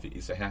paid off.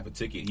 It's a half a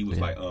ticket. He was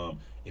like,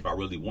 if I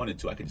really wanted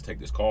to, I could just take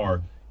this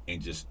car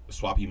and just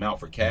swap him out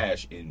for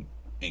cash and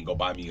go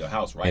buy me a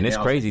house right now. And it's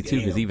crazy too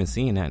because even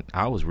seeing that,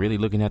 I was really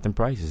looking at them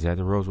prices at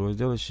the Rolls Royce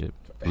dealership.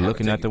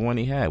 Looking at the one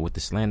he had with the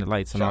slanted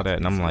lights and all that,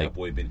 and I'm like,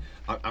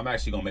 I'm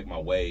actually gonna make my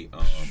way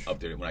up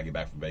there when I get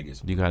back from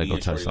Vegas. You gotta go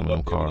touch some of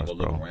them cars,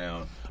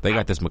 bro. They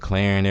got this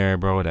McLaren there,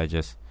 bro. That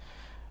just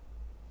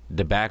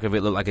the back of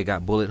it look like it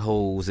got bullet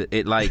holes.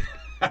 It like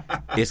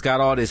it's got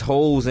all these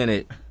holes in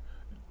it.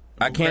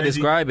 I can't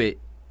describe it.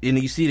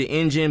 And you see the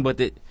engine, but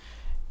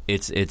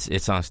it's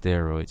on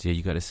steroids. Yeah,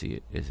 you got to see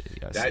it.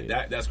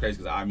 That's crazy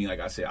because I mean, like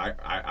I said,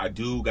 I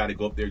do got to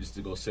go up there just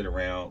to go sit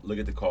around, look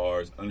at the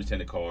cars,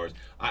 understand the cars.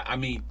 I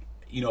mean,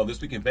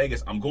 this week in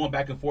Vegas, I'm going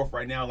back and forth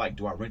right now. Like,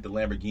 do I rent the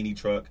Lamborghini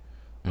truck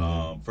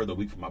for the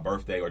week for my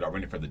birthday, or do I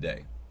rent it for the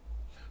day?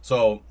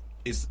 So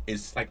it's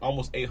like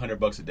almost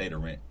 $800 a day to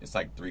rent. It's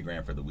like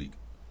 $3,000 for the week.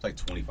 It's like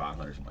 $2,500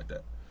 something like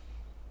that.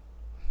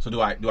 So do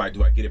I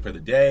get it for the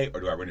day, or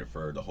do I rent it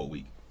for the whole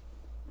week?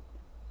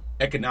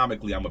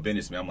 economically, I'm a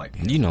businessman. I'm like,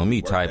 you know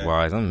me type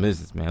wise. I'm a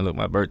businessman. Look,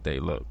 my birthday.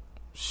 Look,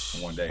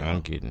 one day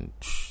I'm getting.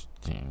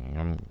 Dang,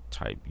 I'm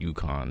type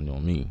Yukon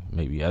on me.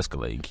 Maybe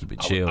Escalade, keep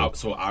it chill.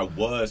 So I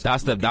was.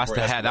 That's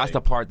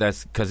the part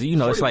that's because you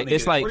know it's like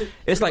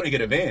get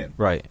a van,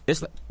 right?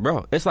 It's like,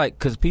 bro, it's like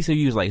because piece of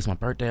you is like it's my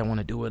birthday, I want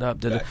to do it up,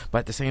 but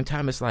at the same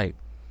time it's like,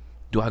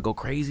 do I go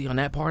crazy on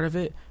that part of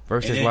it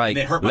versus and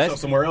then hurt myself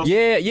somewhere else?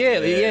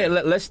 Yeah.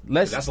 Let's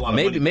that's a lot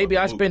of maybe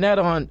I spend that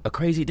on a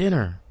crazy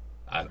dinner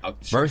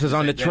versus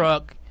on the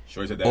truck.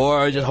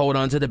 Or just hold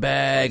on to the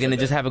bag and then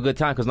just have a good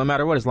time. Because no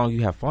matter what, as long as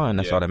you have fun,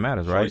 that's all that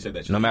matters,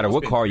 right? No matter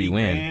what car you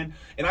in.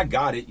 And I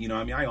got it, you know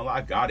what I mean? I ain't gonna lie,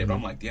 I got it. But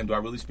I'm like, damn, do I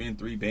really spend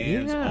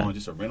 $3 on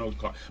just a rental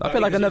car? I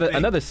feel like another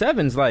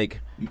 $7's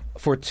like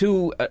for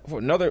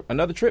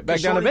another trip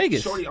back down to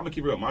Vegas. Shorty, I'm gonna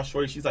keep it real. My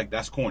shorty, she's like,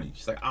 that's corny.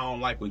 She's like, I don't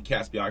like when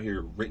cats be out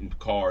here renting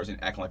cars and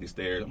acting like they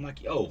stairs. I'm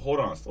like, yo, hold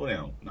on, slow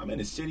down. When I'm in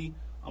the city,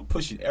 I'm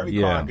pushing every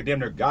car I damn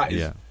near got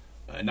is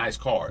a nice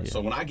car. So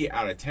when I get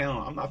out of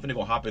town, I'm not finna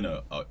go hop in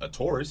a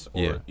Taurus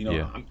or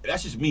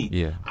that's just me.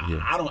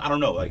 I don't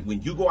know. Like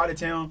when you go out of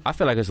town, I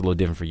feel like it's a little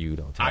different for you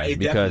though,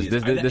 because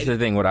this is the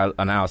thing. What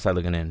on the outside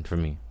looking in for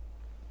me,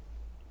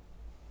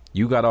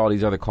 you got all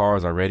these other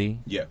cars already.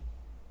 Yeah.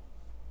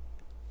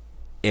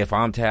 If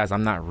I'm Taz,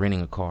 I'm not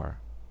renting a car.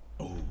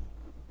 Oh.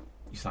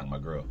 You talking my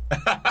girl.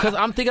 Because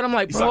I'm thinking, I'm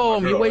like, bro,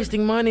 you're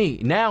wasting money.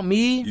 Now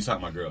me. You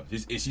talking my girl.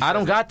 I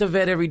don't got the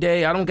vet every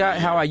day. I don't got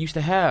how I used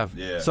to have.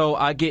 Yeah. So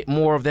I get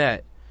more of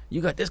that.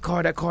 You got this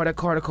car, that car, that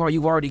car, that car.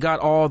 You've already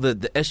got all the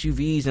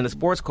SUVs and the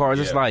sports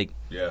cars. It's like,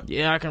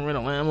 I can rent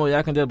a Lambo. Yeah,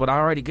 I can do it. But I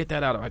already get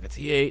that out of like a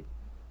T8.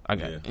 I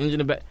got engine in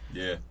the back.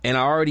 Yeah. And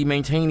I already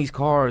maintain these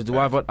cars.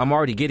 I'm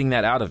already getting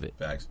that out of it.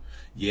 Facts.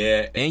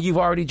 Yeah. And you've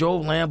already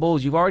drove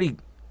Lambos.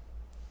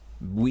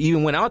 We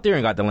even went out there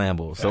and got the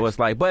Lambos. So it's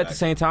like, but at the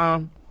same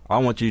time, I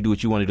want you to do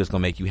what you want to do that's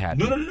going to make you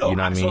happy. No. You know what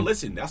I mean? So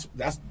listen,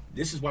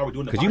 this is why we're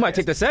doing the podcast. Because you might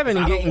take the 7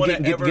 and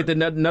get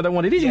another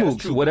one of these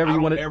moves. Whatever you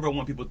want to. I don't ever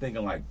want people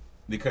thinking like,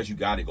 because you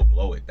got it, go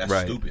blow it. That's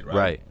stupid,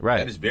 right? Right.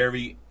 That is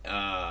very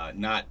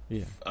not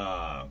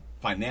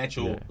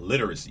financial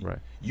literacy. Right.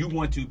 You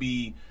want to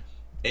be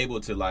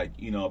able to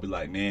be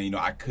like, man,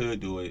 I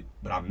could do it,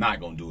 but I'm not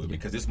going to do it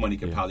because this money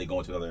could probably go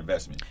into another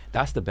investment.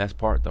 That's the best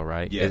part though,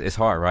 right? Yeah. It's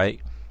hard, right?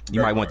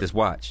 You might want this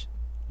watch.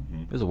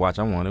 There's a watch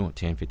I want. I want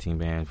 10, 15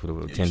 bands for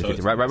the 10 to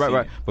 50.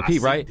 Right. But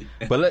Pete, right?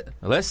 But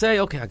let's say,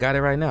 okay, I got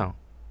it right now.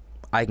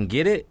 I can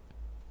get it.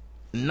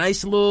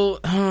 Nice little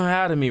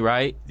out of me,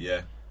 right?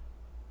 Yeah.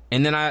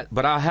 And then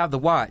I'll have the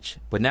watch,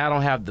 but now I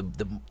don't have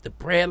the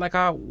bread like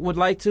I would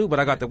like to, but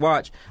I got the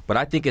watch. But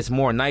I think it's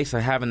more nicer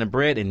having the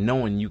bread and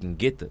knowing you can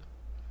get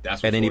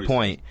at any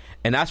point.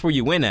 And that's where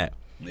you win at.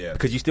 Yeah.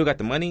 Because you still got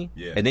the money,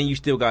 and then you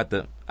still got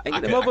I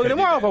can get the motherfucker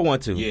tomorrow if I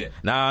want to. Yeah.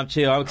 Nah, I'm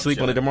chill. I'll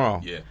sleep on it tomorrow.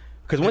 Yeah.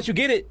 Because once you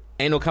get it,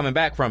 ain't no coming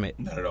back from it.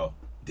 Not at all.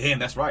 Damn,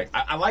 that's right.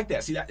 I like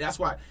that. See, that's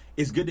why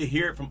it's good to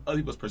hear it from other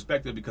people's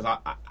perspective because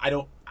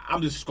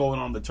I'm just scrolling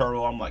on the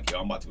Turo. I'm like,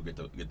 I'm about to go get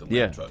the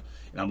Lamb truck.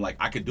 And I'm like,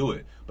 I could do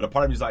it. But a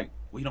part of me is like,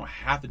 well, you don't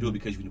have to do it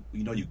because you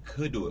know you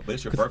could do it. But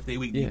it's your birthday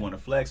week. You want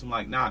to flex. I'm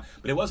like, nah.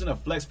 But it wasn't a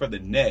flex for the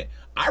net.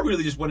 I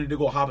really just wanted to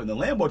go hop in the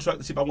Lambo truck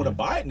to see if I want to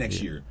buy it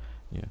next year.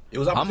 Yeah. It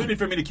was an opportunity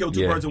for me to kill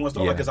two birds in one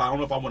stone because I don't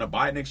know if I want to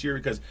buy it next year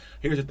because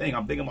here's the thing.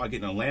 I'm thinking about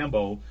getting a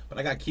Lambo, but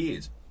I got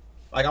kids.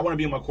 Like, I want to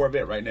be in my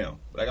Corvette right now,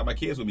 but I got my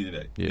kids with me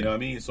today. Yeah. You know what I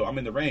mean? So I'm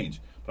in the range.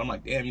 But I'm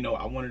like, damn,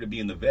 I wanted to be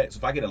in the vet. So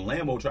if I get a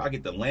Lambo truck, I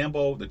get the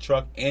Lambo, the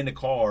truck, and the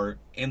car,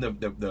 and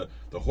the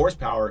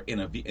horsepower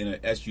in a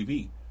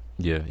SUV.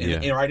 Yeah,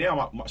 and right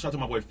now, shout out to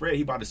my boy Fred.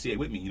 He about to see it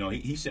with me.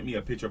 He sent me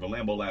a picture of a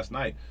Lambo last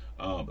night.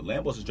 The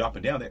Lambo's is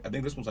dropping down. I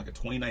think this one's like a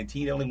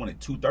 2019. They only wanted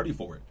 $230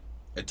 for it.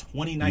 A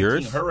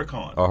 2019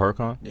 Huracan. Oh,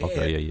 Huracan? Yeah.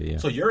 Okay, yeah.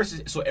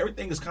 So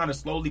everything is kind of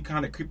slowly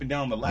creeping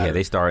down the ladder. Yeah,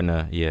 they starting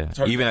to,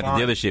 Even at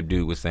the dealership,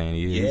 dude was saying,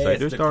 like,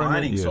 they're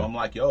declining. So I'm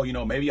like,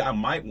 maybe I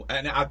might,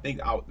 and I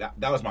think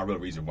that was my real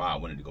reason why I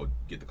wanted to go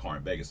get the car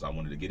in Vegas. So I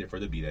wanted to get it for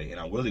the B-Day, and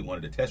I really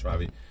wanted to test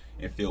drive it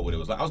and feel what it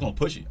was like. I was going to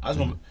push it. I was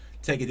going to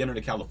take it down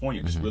to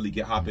California, just really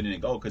hop in and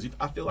go. Because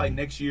I feel like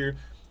next year,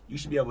 you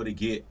should be able to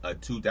get a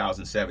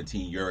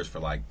 2017 Urus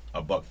for like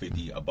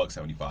 $150,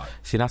 $175.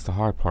 See, that's the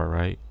hard part,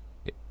 right?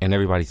 And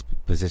everybody's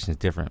position is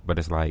different, but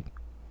it's like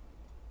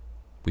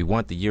we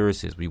want the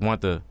Uruses, we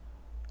want the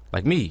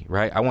me,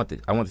 right? I want the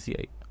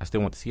C8. I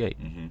still want the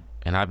C8,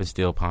 and I've been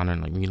still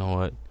pondering, like, you know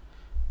what?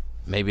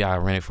 Maybe I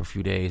rent it for a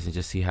few days and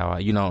just see how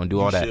and do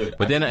all that.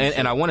 But then,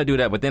 and I want to do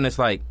that, but then it's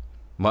like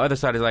my other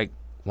side is like,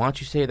 why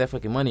don't you save that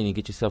fucking money and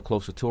get yourself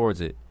closer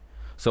towards it?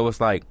 So it's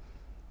like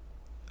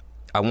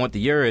I want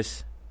the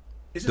Urus.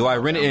 Do I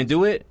rent it and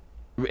do it?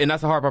 And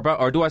that's the hard part about,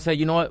 or do I say,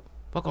 you know what?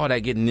 Fuck all that,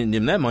 getting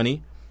them that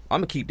money. I'm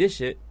going to keep this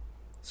shit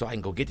so I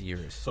can go get the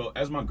Urus. So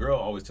as my girl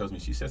always tells me,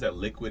 she says that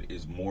liquid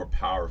is more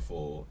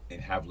powerful and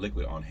have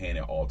liquid on hand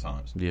at all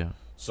times. Yeah.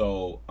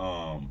 So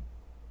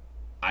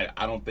I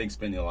don't think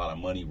spending a lot of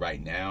money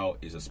right now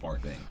is a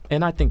smart thing.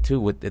 And I think, too,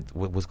 with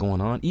what's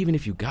going on, even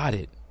if you got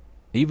it,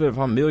 even if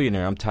I'm a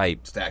millionaire, I'm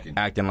tight. Stacking.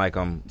 Acting like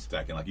I'm...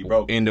 Stacking like you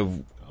broke.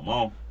 Come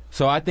on.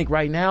 So I think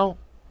right now,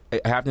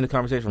 Having the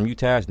conversation from you,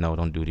 Taz, no,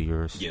 don't do the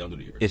yours. Yeah, don't do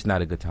the yours. It's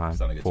not a good time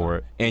for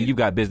it. And you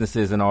got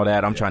businesses and all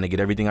that. I'm trying to get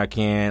everything I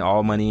can.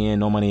 All money in,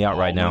 no money out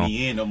right now. All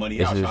money in, no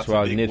money out. It's just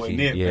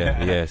Nipsey.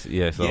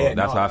 Yeah. So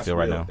that's how I feel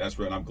real. right now. That's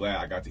real. And I'm glad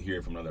I got to hear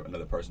it from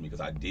another person because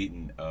I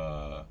didn't.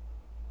 I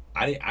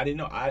didn't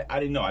know. I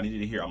didn't know. I needed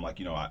to hear. I'm like,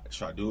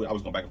 should I do it? I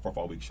was going back and forth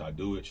all week. Should I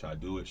do it? Should I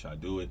do it? Should I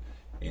do it?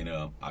 And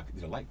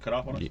did the light cut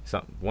off on us?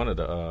 Yeah, one of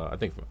the I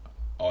think.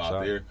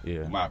 Out there, yeah.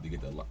 We might have to get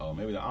the.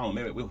 Maybe I don't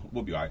know. Maybe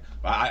we'll be all right.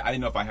 But I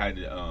didn't know if I had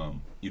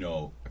to.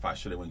 If I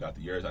should have went and got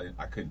the yours.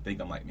 I couldn't think.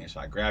 I'm like, man, should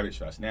I grab it?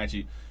 Should I snatch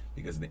it?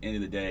 Because at the end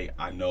of the day,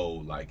 I know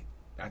like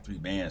that 3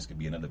 bands could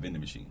be another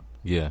vending machine.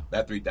 Yeah.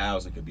 That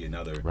 3,000 could be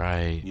another.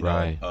 Right.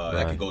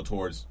 That could go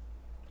towards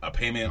a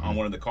payment on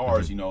one of the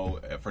cars.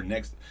 For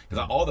next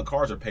because all the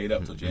cars are paid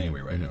up till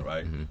January right now,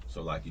 right?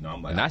 So like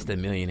I'm like. And that's the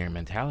millionaire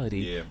mentality.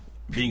 Yeah.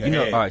 Being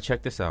ahead. All right,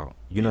 check this out.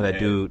 That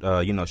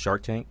dude.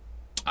 Shark Tank.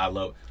 I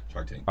love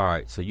Shark Tank. All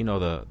right, so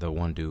the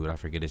one dude, I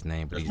forget his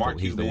name, but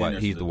he's the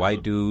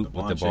white dude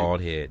with the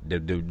bald head, the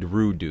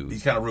rude dude.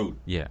 He's kind of rude.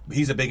 Yeah,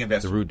 he's a big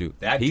investor. The rude dude.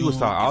 That he dude was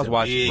talking. I was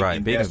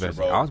watching big investor.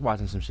 Bro. I was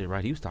watching some shit.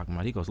 Right, he was talking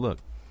about. He goes, look,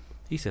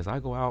 he says I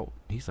go out.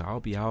 He said I'll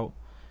be out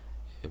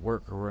at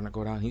work or when I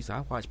go down. He said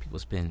I watch people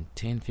spend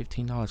 $10,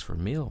 $15 for a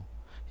meal.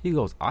 He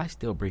goes, I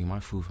still bring my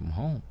food from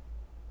home.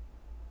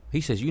 He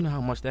says, you know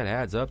how much that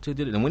adds up to?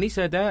 And when he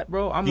said that,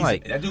 bro, I'm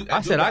like,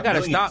 I said, I got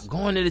to stop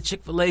going to the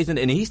Chick-fil-A's.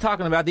 And he's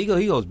talking about, he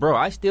goes, bro,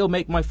 I still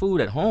make my food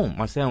at home,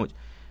 my sandwich.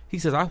 He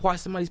says, I watch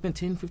somebody spend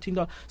 $10,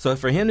 $15. So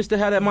for him to still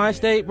have that mind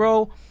state,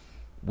 bro,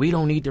 we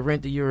don't need to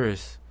rent the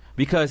Urus.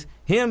 Because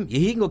he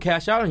can go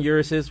cash out on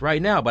Uruses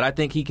right now. But I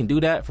think he can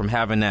do that from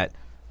having that.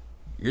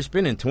 You're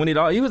spending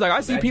 $20. He was like, I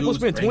see people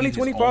spend $20,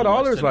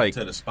 $25. Like,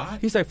 to the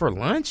spot? He said, for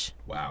lunch?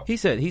 Wow. He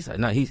said,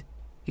 no, he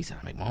said,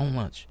 I make my own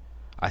lunch.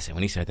 I said,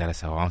 when he said that, I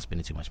said, oh, I'm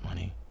spending too much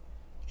money.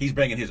 He's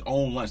bringing his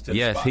own lunch to the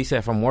spot. Yes, he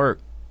said from work.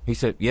 He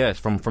said, yes,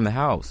 from the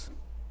house.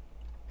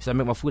 He said, I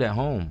make my food at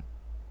home.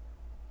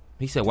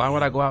 He said, why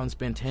would I go out and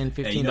spend $10,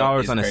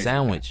 $15 on a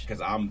sandwich?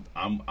 Because I'm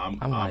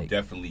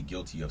definitely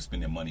guilty of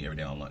spending money every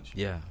day on lunch.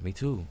 Yeah, me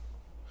too.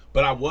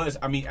 But as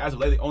of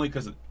lately, only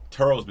because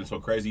Turo's been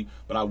so crazy,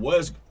 but I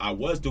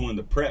was doing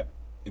the prep.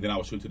 And then I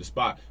would shoot to the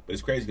spot. But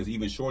it's crazy because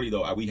even Shorty,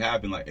 though, we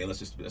have been like, hey,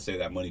 let's say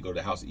that money, go to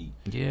the house and eat.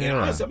 Yeah. And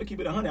honestly, I'm going to keep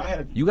it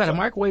 100. You got a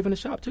microwave in the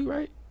shop, too,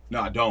 right?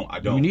 No, I don't.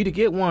 You need to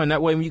get one.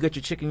 That way when you get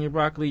your chicken, your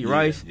broccoli, your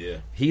rice,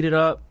 heat it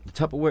up, the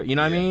Tupperware, you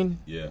know what I mean?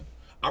 Yeah.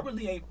 I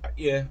really ain't,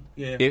 yeah.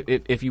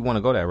 If you want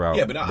to go that route.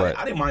 Yeah, but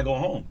I didn't mind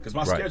going home because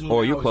my schedule.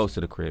 Or you're close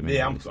to the crib.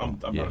 Yeah, I'm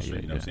not sure,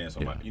 you know what I'm saying?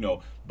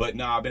 So, but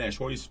now I've been at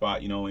Shorty's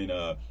spot,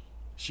 and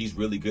she's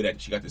really good at,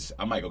 she got this,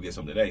 I might go get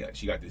some today. Like,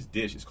 she got this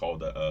dish. It's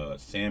called the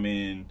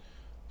salmon.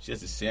 She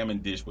has a salmon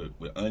dish with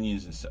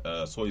onions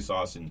and soy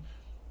sauce, and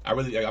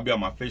I'll be on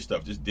my fish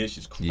stuff. This dish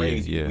is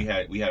crazy. Yeah.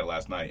 We had it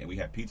last night, and we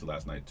had pizza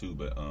last night too,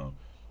 but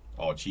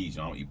all cheese.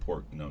 I don't eat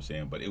pork, you know what I'm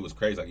saying? But it was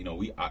crazy. Like,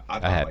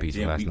 I had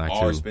pizza last night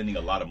too. We are spending a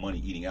lot of money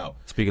eating out.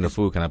 Speaking of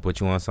food, can I put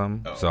you on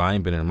something? So I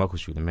ain't been in a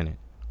Muckleshoot in a minute.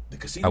 The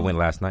casino. I went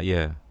last night.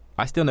 Yeah,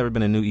 I still never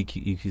been in new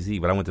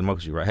EQZ, but I went to the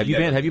Muckleshoot. Right? Have you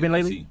been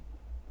lately?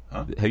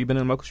 Huh? Have you been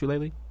in a Muckleshoot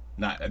lately?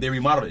 Nah, they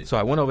remodeled it. So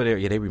I went over there.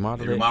 Yeah, they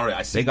remodeled it.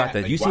 I see they got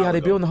that. You see how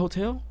they building the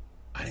hotel?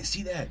 I didn't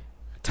see that.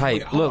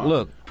 Tight.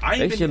 Look.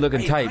 They shit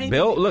looking tight.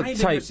 Look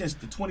tight. Since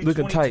the 2020,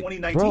 looking tight.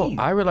 2019.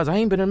 Bro, I realized I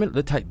ain't been in a minute.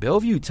 Look tight.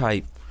 Bellevue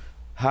type.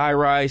 High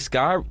rise,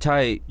 sky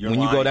type. You're when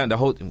lying. you go down the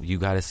hotel, you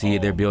got to see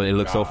it. They're building. It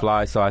looks so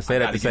fly. So I say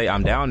that to say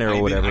I'm down there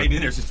or whatever. I ain't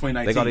been there since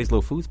 2019. They got these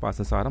little food spots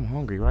inside. I'm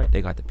hungry, right?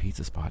 They got the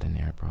pizza spot in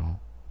there, bro.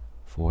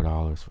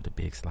 $4 for the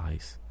big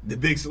slice. The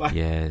big slice?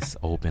 Yes,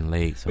 open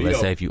late. So But let's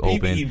say if you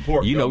open,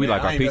 pork, you know we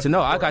like I our ain't pizza. messing No,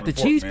 with I pork got the on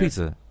pork, cheese man.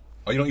 pizza.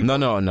 Oh, you don't eat No.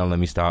 Let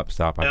me stop.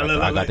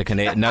 I got the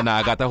Canadian. No,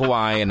 I got the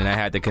Hawaiian and I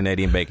had the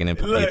Canadian bacon and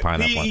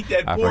pineapple. Eat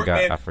that I pork,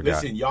 forgot. man. I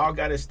forgot. Listen, y'all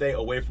got to stay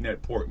away from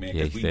that pork, man.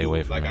 Yeah, stay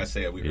away from like that. I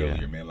said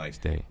earlier, man. Like,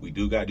 we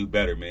do got to do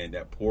better, man.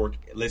 That pork.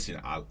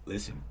 Listen.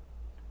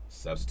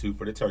 Substitute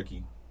for the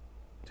turkey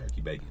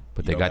bacon.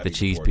 But they got the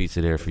cheese pizza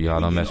there for y'all.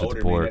 Don't mess with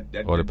the pork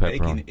or the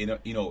pepperoni.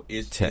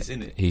 It's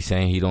in it. He's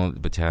saying he don't.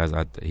 But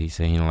Taz, he's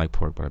saying he don't like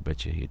pork, but I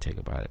bet you he'd take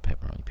a bite of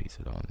pepperoni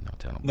pizza. Don't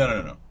tell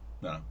him.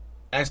 No.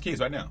 Ask kids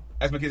right now.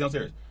 Ask my kids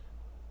downstairs.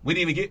 We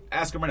didn't even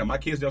ask them right now. My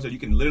kids downstairs, you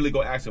can literally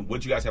go ask them,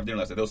 what'd you guys have dinner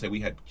last night? They'll say,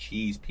 we had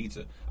cheese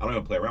pizza. I don't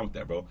even play around with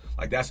that, bro.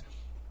 Like,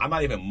 I'm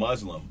not even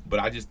Muslim, but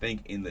I just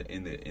think in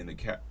the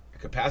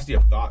capacity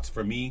of thoughts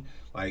for me,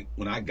 like,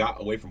 when I got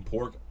away from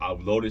pork, I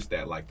noticed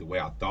that, like, the way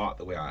I thought,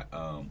 the way I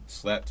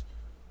slept,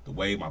 the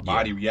way my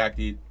body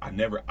reacted, I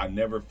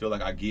never feel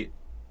like I get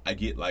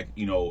like,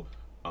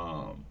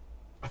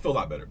 I feel a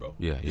lot better, bro.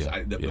 Yeah.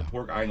 The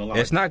pork, I ain't gonna lie.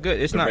 It's not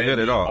good. It's not good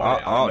at all.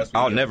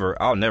 I'll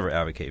never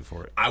advocate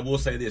for it. I will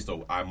say this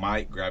though, I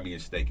might grab me a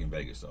steak in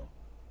Vegas though.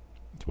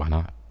 Why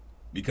not?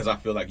 Because I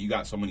feel like you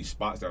got so many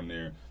spots down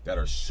there that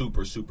are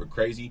super, super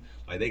crazy.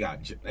 Like they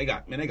got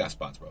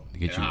spots, bro.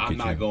 I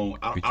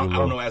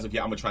don't know as of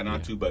yet. I'm gonna try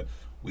not to, but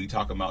we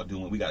talking about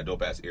we got a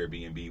dope ass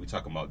Airbnb. We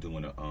talking about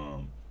doing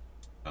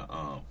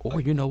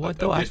Or you know what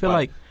though? I feel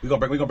like we're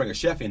gonna bring a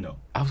chef in though.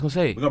 I was gonna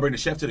say we're gonna bring the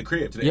chef to the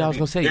crib. I was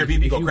gonna say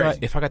Airbnb go crazy.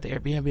 If I got the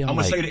Airbnb, I'm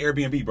gonna show you the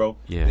Airbnb, bro.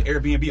 Yeah. The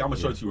Airbnb. I'm gonna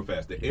show it to you real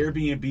fast. The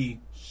Airbnb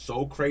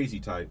so crazy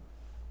type.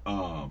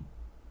 Man,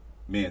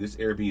 this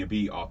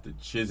Airbnb off the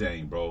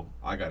Chizang, bro.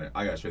 I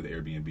gotta show you the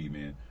Airbnb,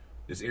 man.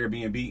 This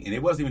Airbnb, and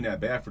it wasn't even that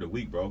bad for the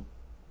week, bro.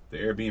 The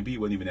Airbnb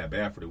wasn't even that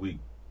bad for the week.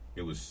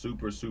 It was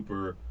super,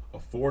 super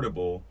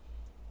affordable.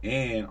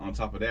 And on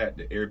top of that,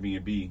 the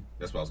Airbnb,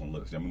 that's what I was gonna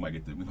look. So we might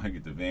get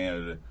the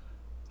van.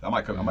 I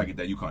might get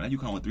that Yukon. That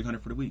Yukon was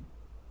 $300 for the week.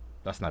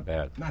 That's not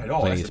bad. Not at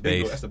all. Plenty That's of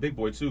space. That's a big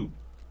boy too.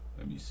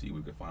 Let me see.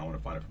 We could find. I want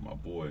to find it for my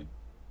boy.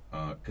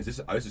 Cause this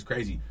is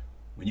crazy.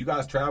 When you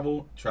guys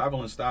travel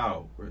in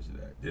style. Where is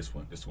it at? This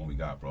one we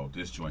got, bro.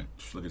 This joint.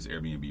 Look at this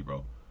Airbnb,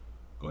 bro.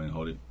 Go ahead and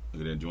hold it.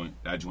 Look at that joint.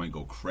 That joint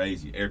go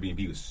crazy.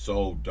 Airbnb is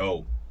so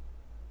dope.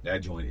 That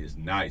joint is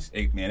nice.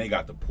 Man, they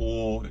got the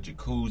pool, the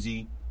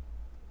jacuzzi.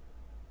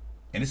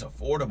 And it's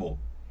affordable.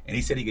 And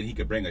he said he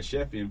could bring a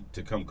chef in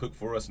to come cook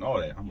for us and all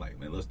that. I'm like,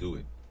 man, let's do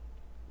it.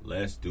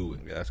 Let's do it.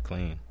 Yeah, that's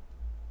clean.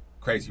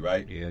 Crazy,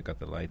 right? Yeah, got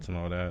the lights and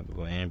all that, the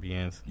little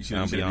ambience. You see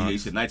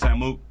nighttime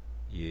move?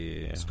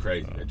 Yeah. It's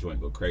crazy. That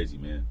joint go crazy,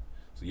 man.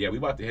 So, yeah, we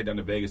about to head down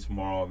to Vegas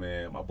tomorrow,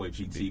 man. My boy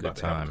PT about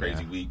to have a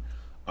crazy week.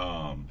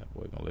 That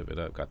boy gonna live it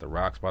up. Got the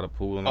rocks by the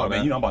pool and all that.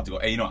 Man, you know I'm about to go.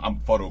 Hey, you know I'm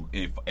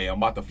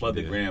about to flood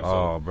the gram.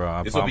 So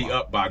bro, this will be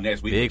up by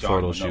next week. Big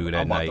photo shoot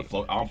at night.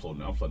 I'm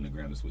flooding the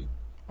gram this week.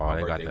 Oh,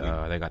 they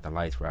got the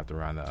lights wrapped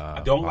around the.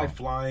 I don't like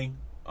flying.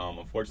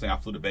 Unfortunately, I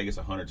flew to Vegas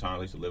 100 times.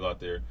 I used to live out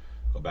there,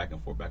 go back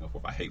and forth.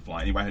 I hate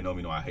flying. Anybody who know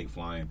me know I hate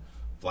flying.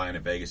 Flying to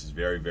Vegas is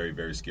very, very,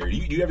 very scary.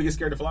 You ever get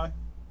scared to fly?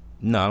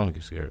 No, I don't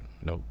get scared.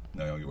 Nope.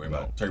 No, you don't get worried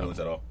about turbulence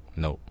at all.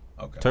 Nope.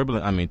 Okay.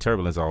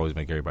 Turbulence always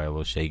make everybody a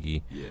little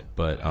shaky. Yeah.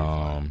 But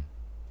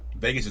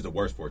Vegas is the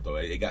worst for it though.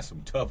 It got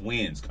some tough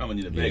winds coming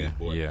into Vegas,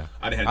 boy. Yeah.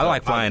 I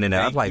like flying in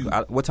that.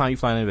 What time you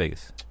flying in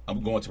Vegas?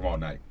 I'm going tomorrow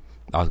night.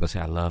 I was gonna say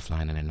I love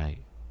flying in at night.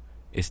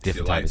 It's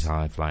different type of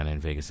time flying in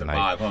Vegas at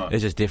night. Vibe, huh?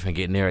 It's just different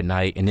getting there at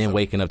night and then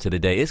waking up to the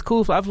day. It's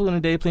cool. I flew in the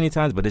day plenty of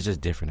times, but it's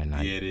just different at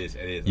night. Yeah, it is.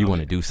 You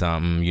want to do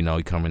something,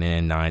 you coming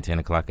in 9, 10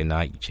 o'clock at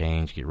night, you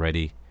change, get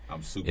ready.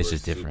 I'm super. It's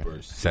just different.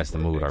 Super Sets the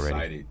mood already.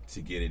 Excited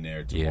to get in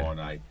there tomorrow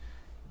night.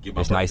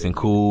 It's nice and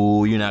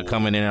cool. You're not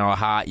coming in all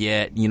hot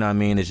yet. You know what I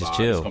mean? It's just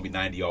chill. It's gonna be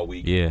 90 all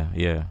week. Yeah.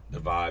 The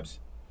vibes.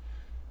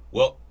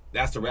 Well,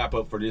 that's the wrap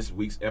up for this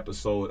week's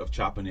episode of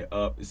Chopping It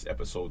Up. This is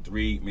episode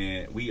 3,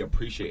 man. We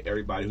appreciate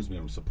everybody who's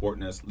been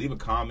supporting us. Leave a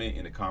comment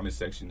in the comment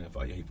section if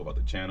you feel about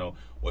the channel.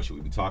 What should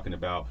we be talking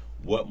about?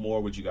 What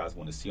more would you guys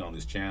want to see on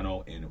this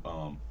channel? And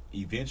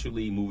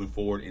eventually, moving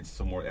forward into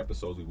some more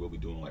episodes, we will be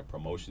doing like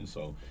promotions.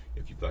 So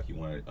if you feel like you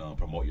want to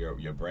promote your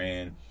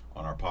brand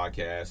on our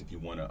podcast, if you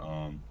want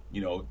to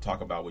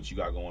talk about what you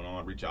got going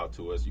on, reach out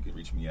to us. You can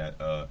reach me at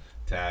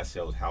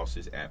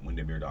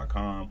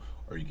TazSalesHouses@windermere.com,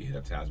 or you can hit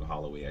up Tasman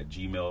Holloway at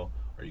Gmail,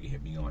 or you can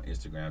hit me on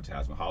Instagram,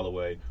 Tasman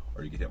Holloway,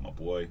 or you can hit my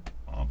boy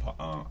on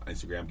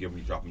Instagram,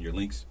 drop him your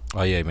links.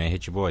 Oh yeah, man,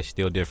 hit your boy.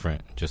 Still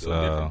Different. Just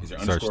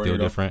search Still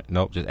Different.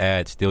 Nope, just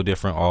add Still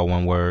Different, all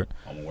one word.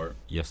 All one word.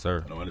 Yes,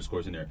 sir. No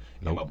underscores in there.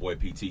 Nope. And my boy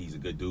PT, he's a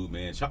good dude,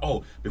 man.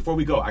 Before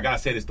we go, I gotta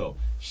say this though.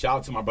 Shout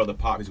out to my brother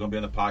Pop. He's gonna be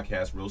on the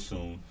podcast real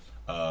soon.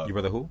 Your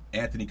brother who?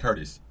 Anthony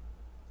Curtis.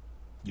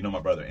 You know my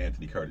brother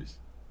Anthony Curtis.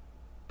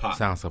 Pop.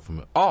 Sounds so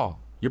familiar. Oh,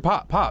 your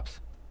pops.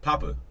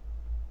 Papa,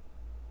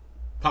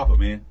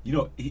 man. He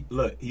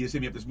just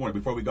hit me up this morning.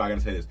 Before we go, I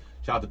gotta say this.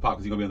 Shout out to Pop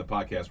because he's gonna be on the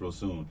podcast real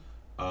soon.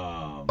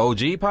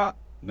 OG Pop?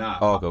 Nah. Oh,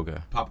 Pop, okay.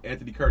 Pop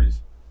Anthony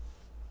Curtis.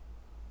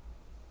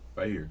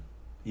 Right here.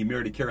 He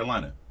married to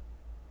Carolina.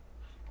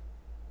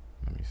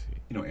 Let me see.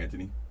 You know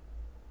Anthony.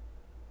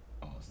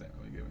 Oh, snap.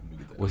 Let me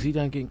get that. Was he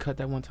done getting cut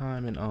that one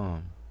time? And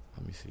let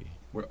me see.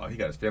 He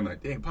got his family.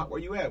 Like, dang, Pop, where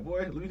you at, boy?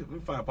 Let me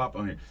find Pop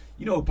on here.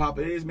 You know who Pop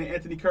is, man?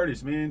 Anthony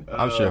Curtis, man.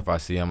 I'm sure if I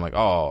see him, like,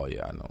 oh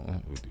yeah, I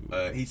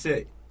know. He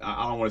said,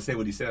 I don't want to say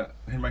what he said.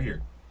 Him right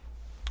here.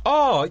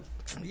 Oh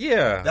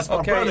yeah, that's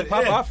my brother.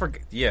 Papa, yeah. I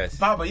forget. Yes,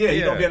 Papa. Yeah, he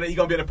gonna be on the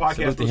podcast.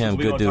 Salute to him,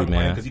 good dude,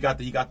 man. Because he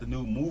got the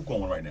new move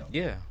going right now.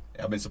 Yeah.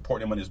 I've been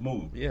supporting him on his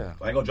move. Yeah.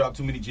 So I ain't gonna drop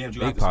too many gems.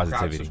 You have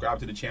to subscribe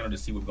to the channel to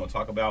see what we're gonna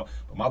talk about.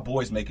 But my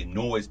boy's making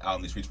noise out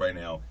in the streets right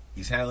now.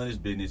 He's handling his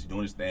business,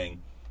 doing his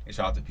thing. And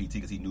shout out to PT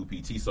because he knew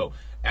PT. So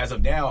as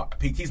of now,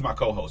 PT's my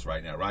co-host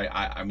right now, right?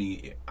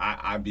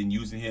 I've been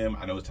using him.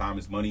 I know his time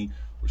is money.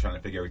 We're trying to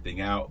figure everything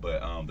out,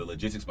 but the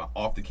logistics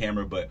off the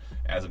camera. But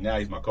as of now,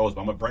 he's my co-host.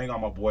 But I'm gonna bring on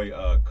my boy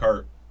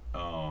Kurt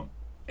and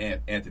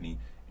Anthony,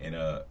 and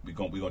we're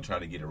gonna try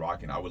to get it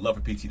rocking. I would love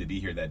for PT to be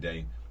here that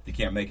day. If he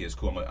can't make it, it's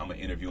cool. I'm gonna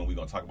interview him. We're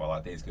gonna talk about a lot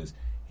of things because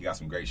he got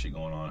some great shit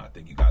going on. I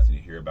think you guys need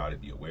to hear about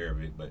it, be aware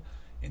of it. But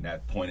in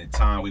that point in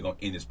time, we're gonna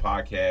end this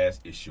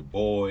podcast. It's your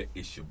boy.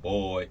 It's your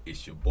boy.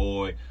 It's your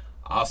boy.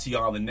 I'll see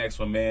y'all on the next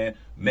one, man.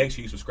 Make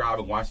sure you subscribe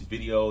and watch these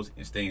videos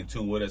and stay in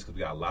tune with us because we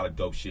got a lot of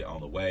dope shit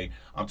on the way.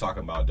 I'm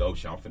talking about dope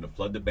shit. I'm finna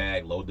flood the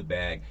bag, load the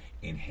bag,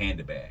 and hand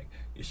the bag.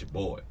 It's your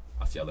boy.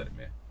 I'll see y'all later,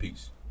 man.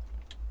 Peace.